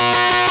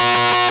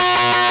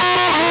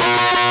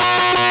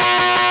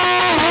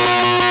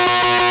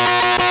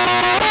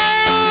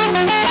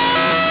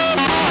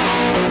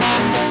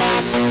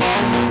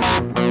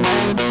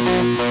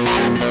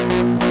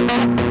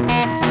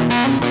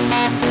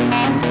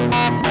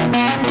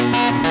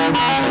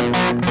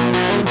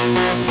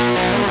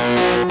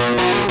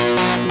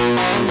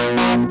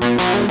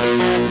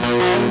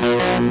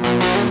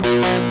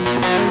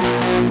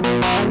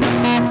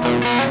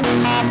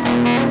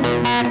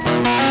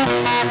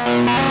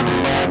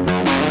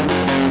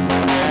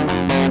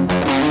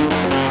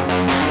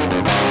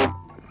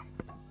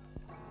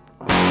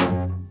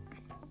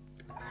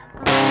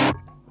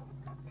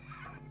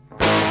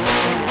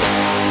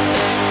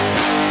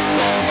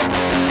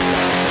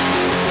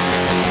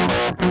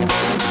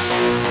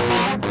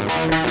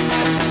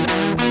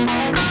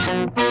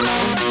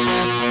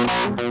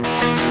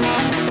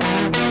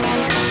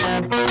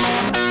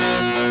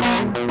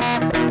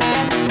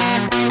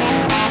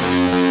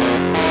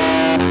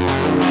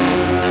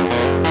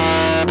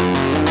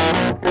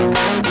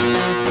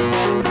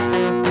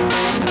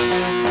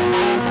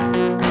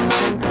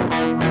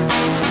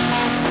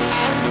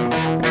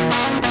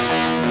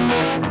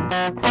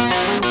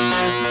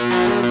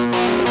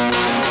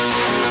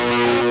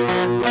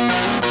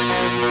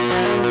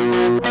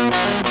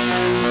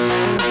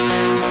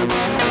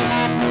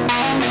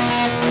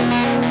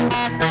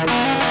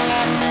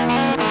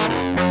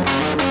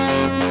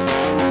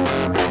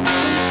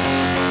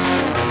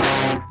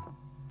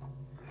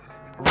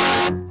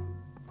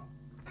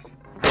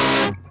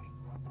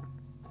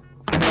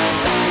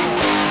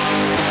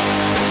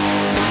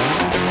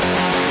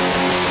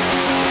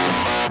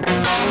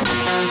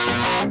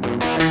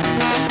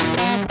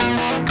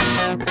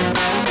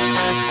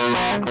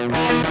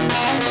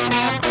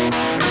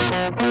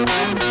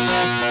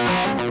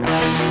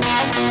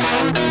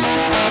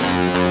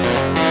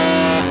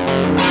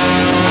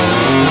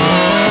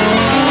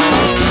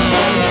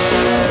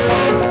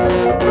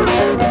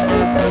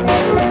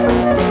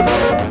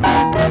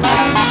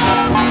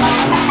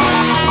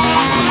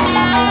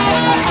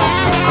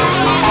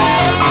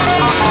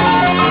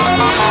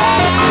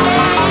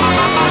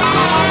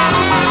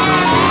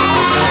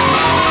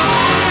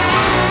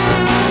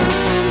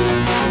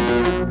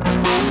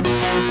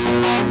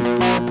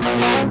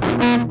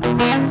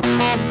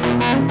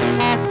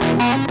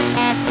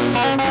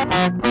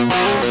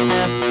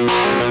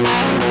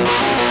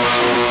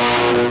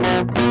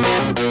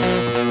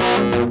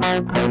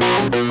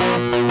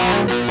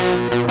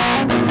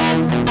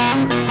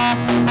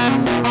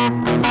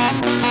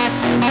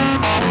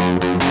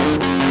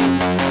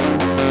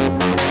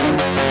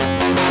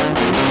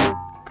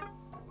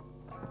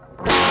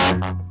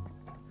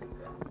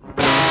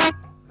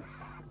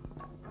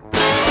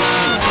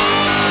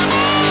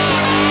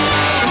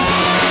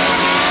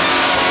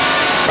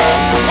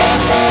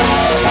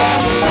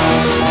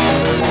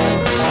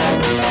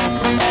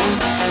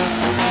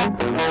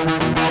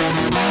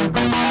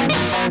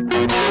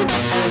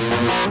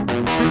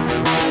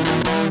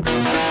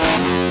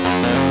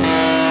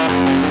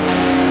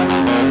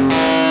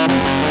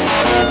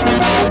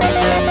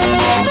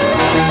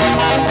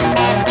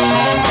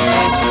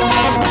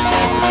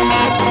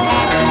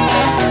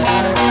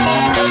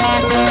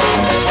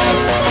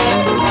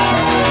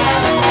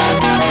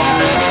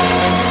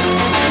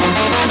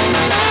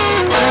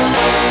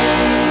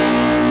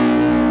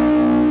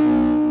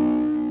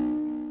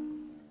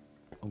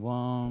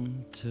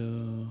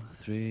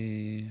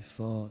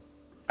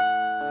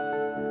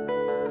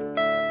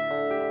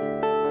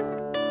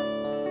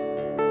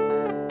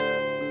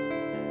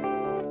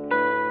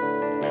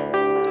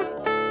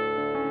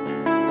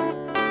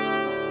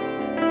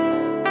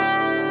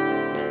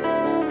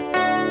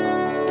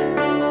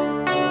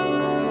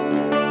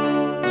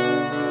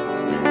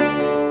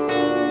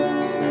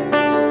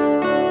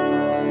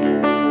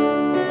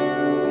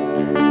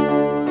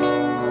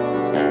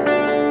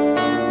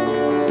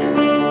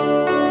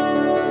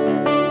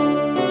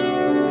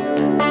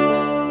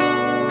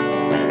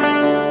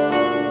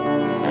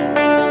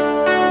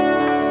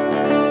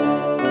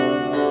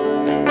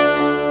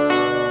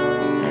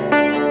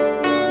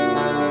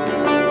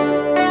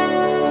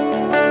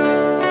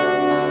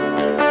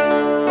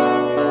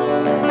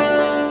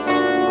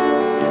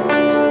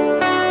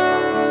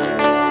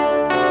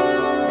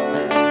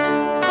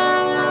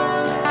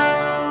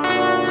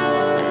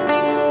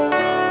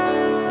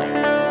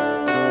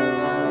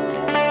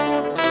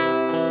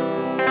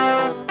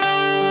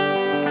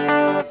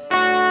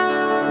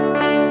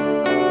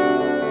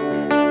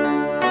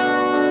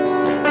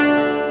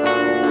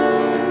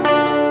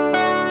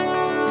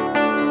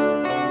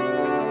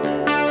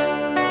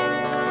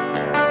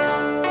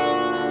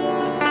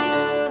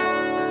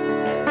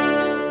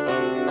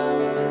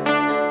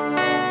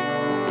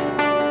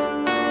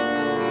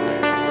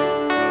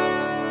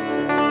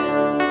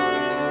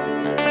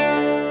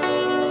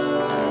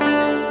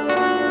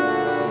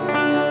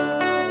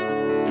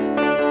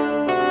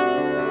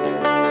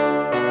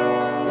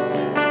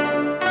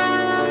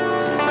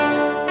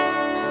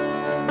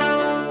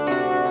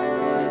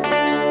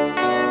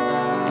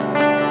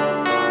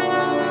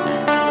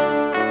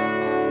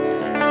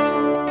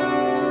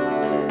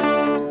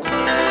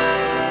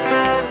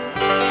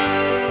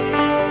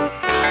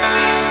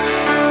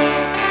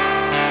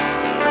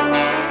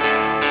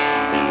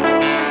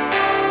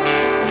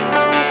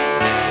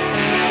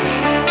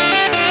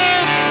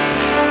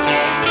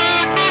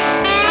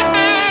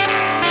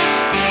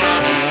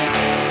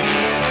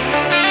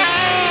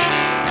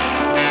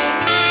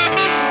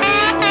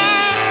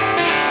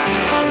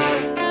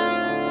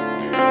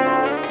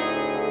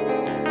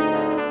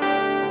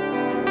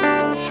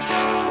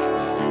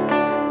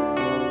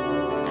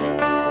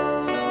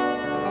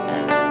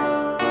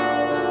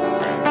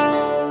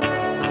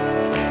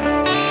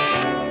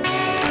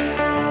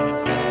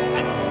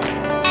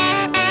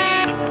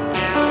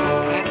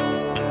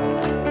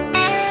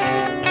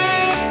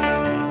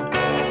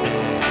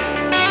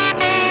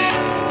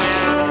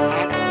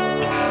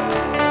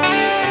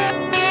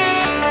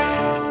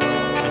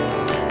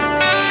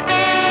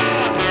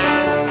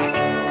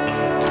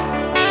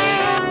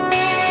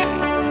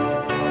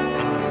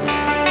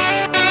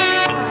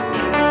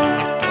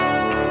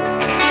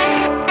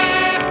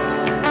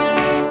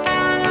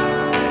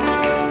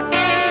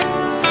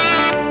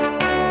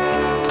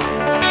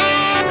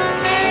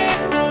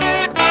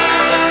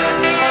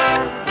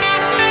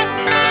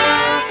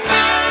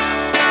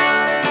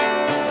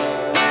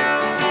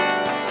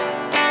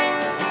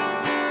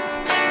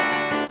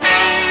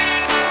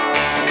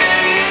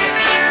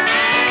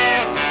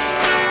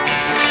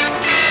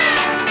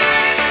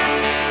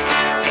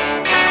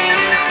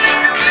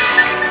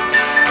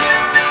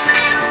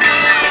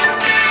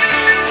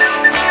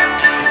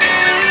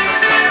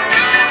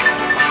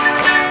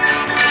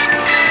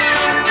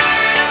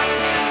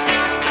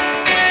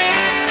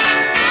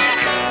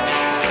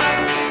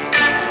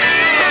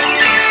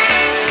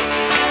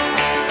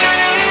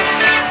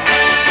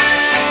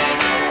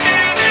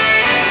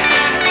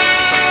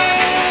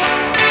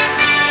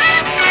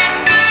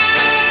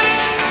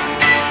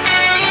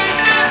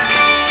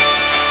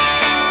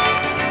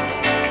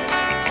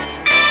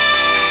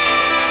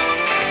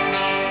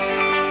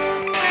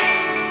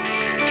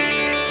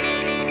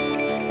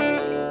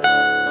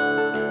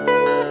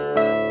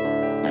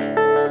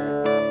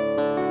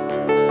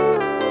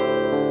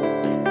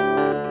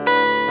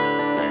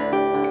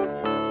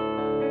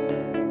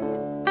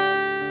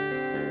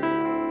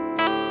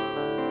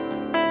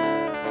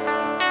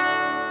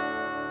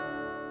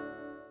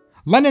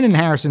 Lennon and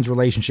Harrison's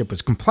relationship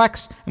was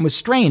complex and was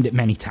strained at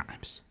many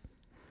times.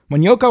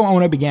 When Yoko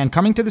Ono began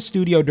coming to the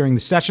studio during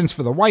the sessions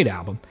for the White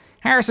Album,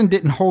 Harrison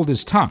didn't hold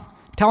his tongue,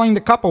 telling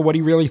the couple what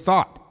he really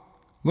thought.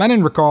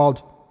 Lennon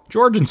recalled,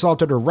 "George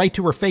insulted her right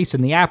to her face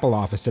in the Apple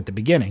office at the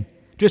beginning,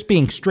 just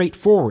being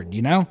straightforward,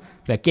 you know?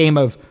 That game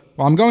of,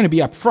 well, I'm going to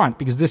be up front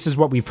because this is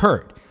what we've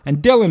heard.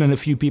 And Dylan and a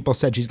few people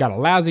said she's got a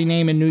lousy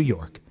name in New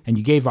York, and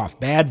you gave off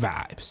bad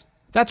vibes."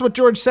 That's what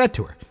George said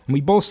to her, and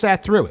we both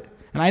sat through it.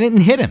 And I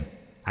didn't hit him.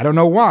 I don't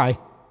know why.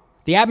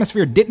 The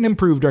atmosphere didn't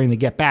improve during the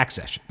Get Back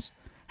sessions.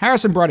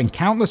 Harrison brought in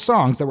countless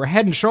songs that were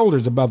head and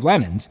shoulders above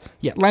Lennon's,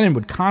 yet Lennon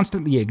would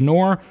constantly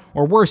ignore,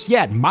 or worse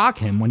yet, mock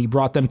him when he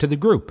brought them to the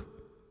group.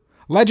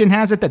 Legend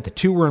has it that the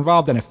two were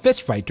involved in a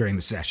fistfight during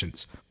the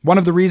sessions, one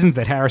of the reasons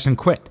that Harrison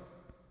quit.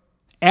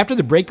 After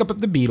the breakup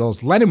of the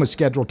Beatles, Lennon was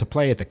scheduled to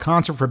play at the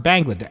concert for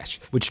Bangladesh,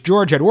 which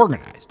George had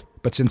organized,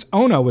 but since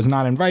Ono was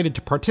not invited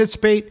to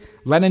participate,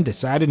 Lennon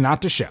decided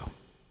not to show.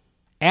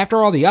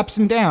 After all the ups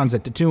and downs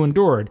that the two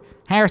endured,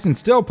 Harrison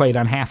still played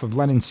on half of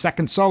Lennon's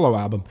second solo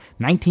album,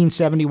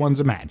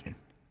 1971's Imagine.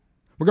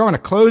 We're going to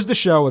close the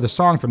show with a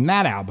song from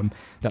that album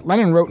that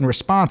Lennon wrote in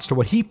response to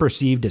what he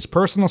perceived as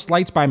personal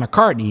slights by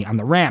McCartney on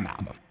the Ram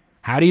album,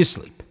 How Do You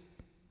Sleep?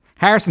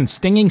 Harrison's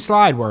stinging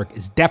slide work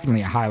is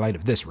definitely a highlight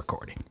of this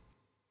recording.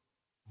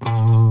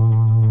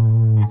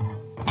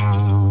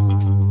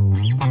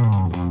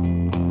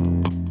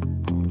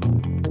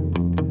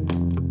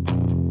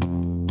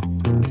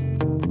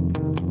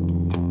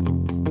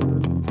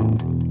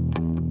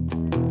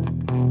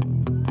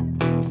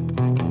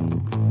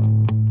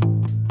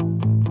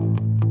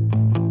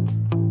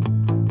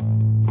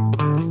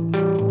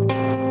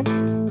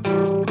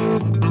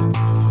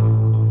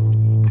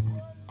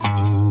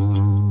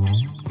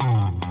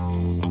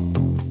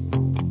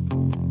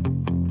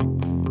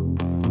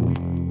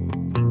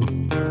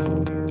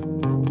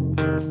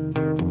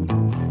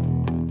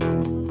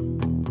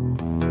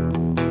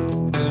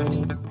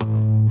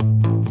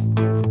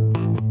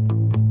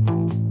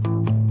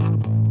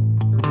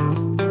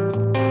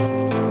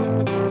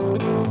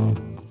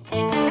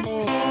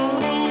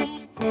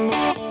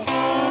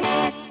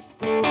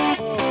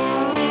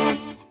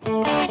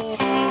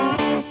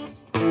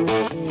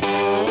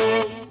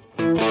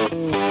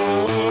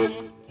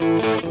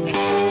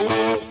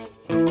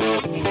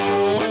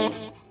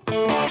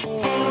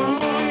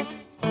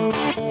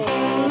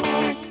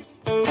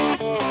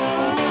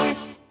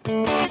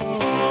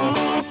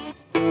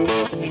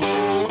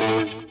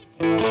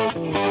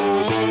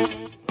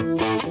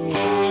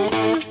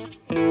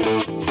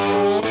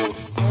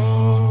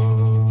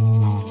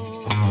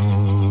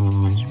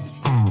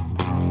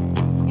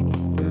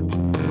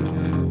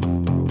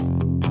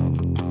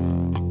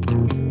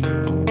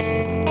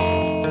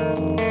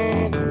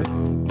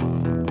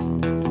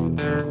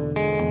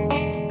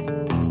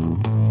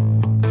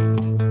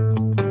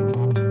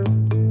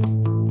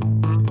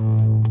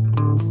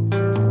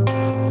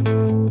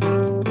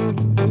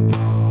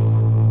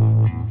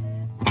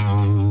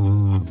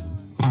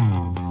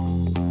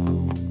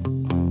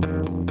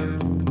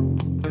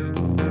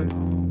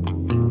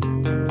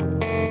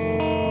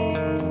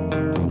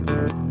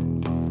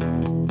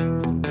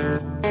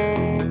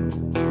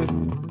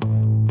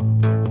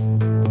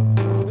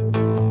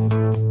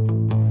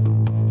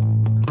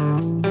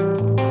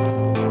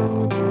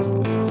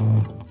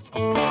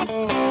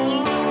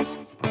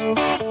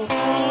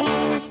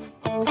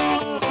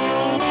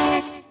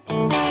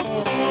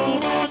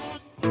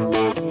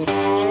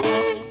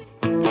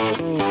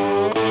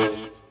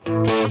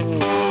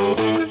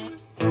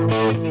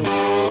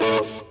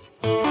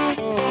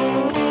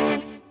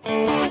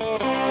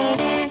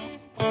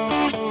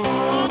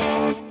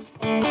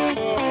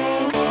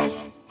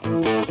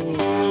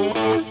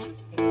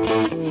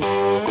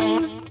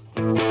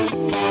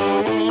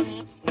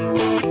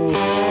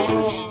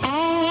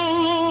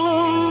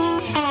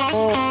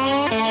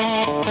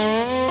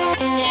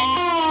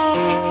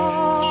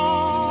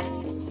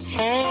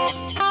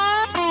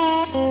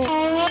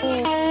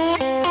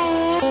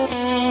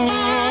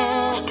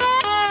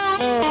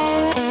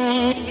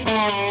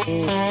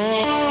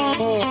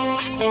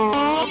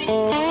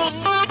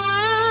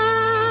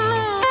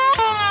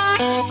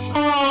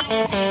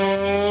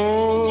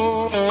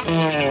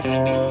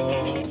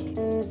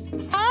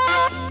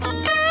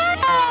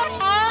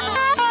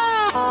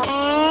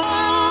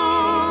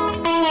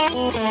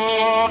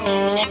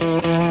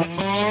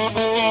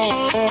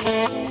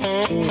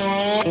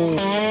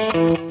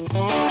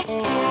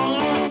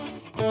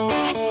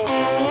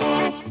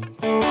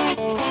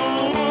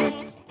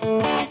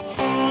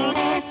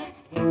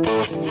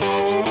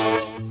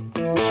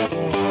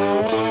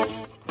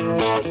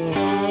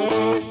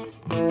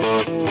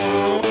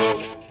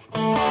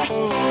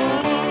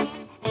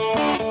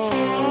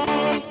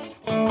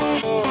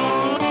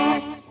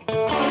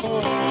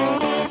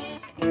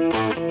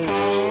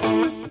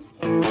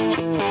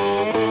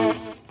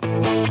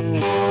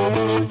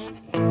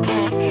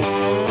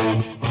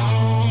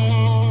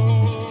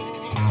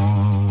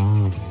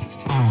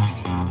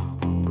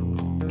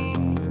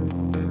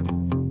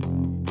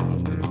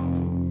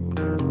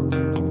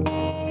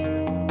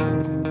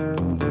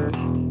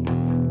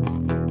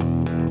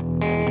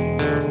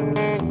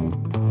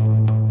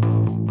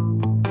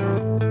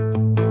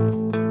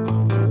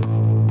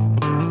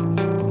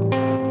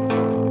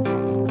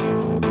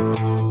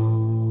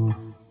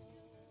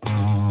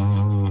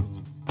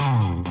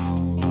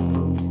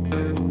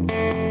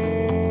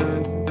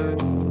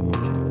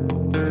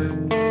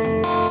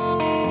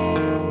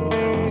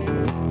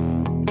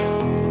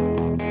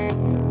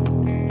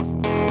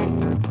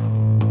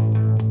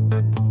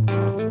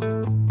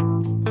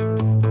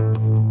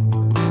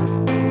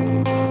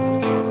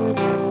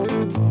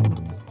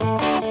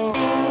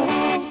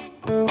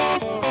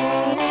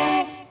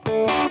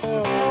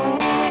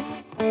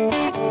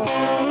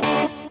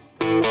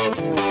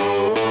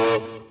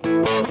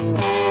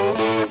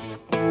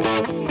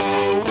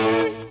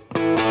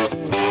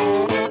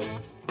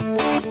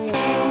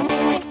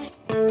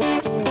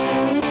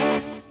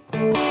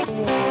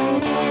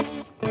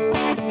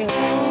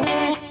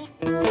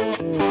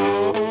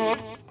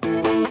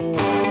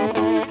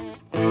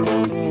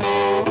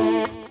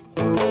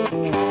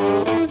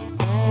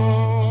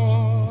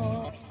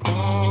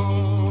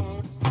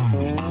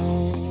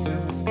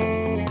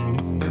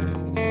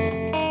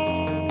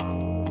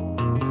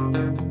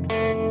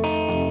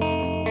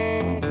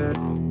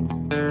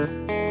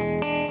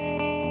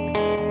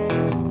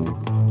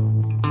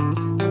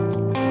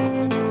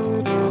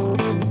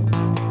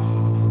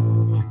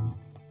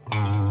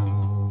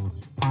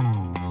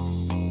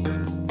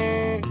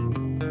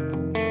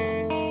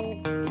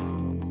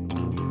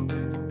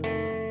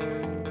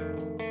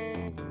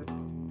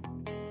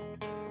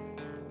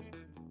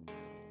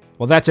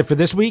 Well, that's it for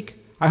this week.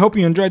 I hope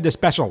you enjoyed the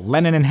special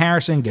Lennon and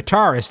Harrison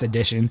Guitarist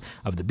edition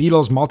of the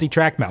Beatles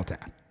Multi-Track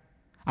Meltdown.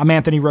 I'm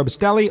Anthony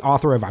Robustelli,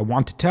 author of I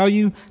Want to Tell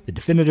You, The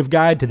Definitive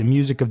Guide to the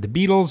Music of the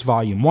Beatles,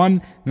 Volume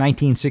 1,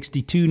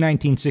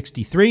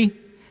 1962-1963,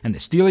 and the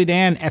Steely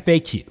Dan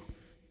FAQ.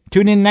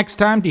 Tune in next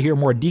time to hear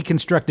more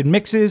deconstructed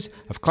mixes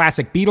of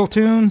classic Beatle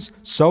tunes,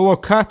 solo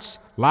cuts,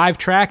 live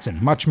tracks, and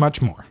much,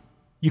 much more.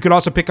 You could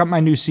also pick up my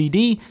new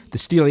CD, The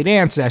Steely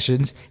Dan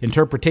Sessions,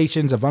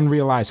 Interpretations of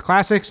Unrealized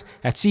Classics,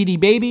 at CD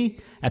Baby,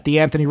 at the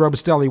Anthony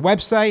Robustelli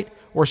website,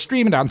 or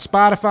stream it on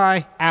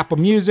Spotify, Apple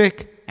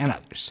Music, and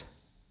others.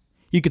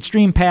 You could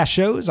stream past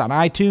shows on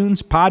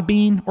iTunes,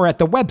 Podbean, or at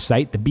the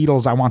website,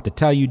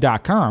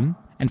 thebeatlesIwanttotellYou.com,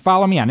 and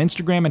follow me on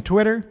Instagram and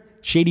Twitter,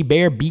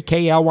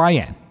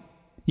 ShadyBearBKLYN.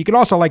 You could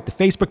also like the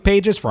Facebook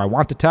pages for I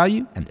Want to Tell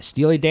You and the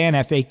Steely Dan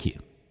FAQ.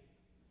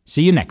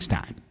 See you next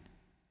time.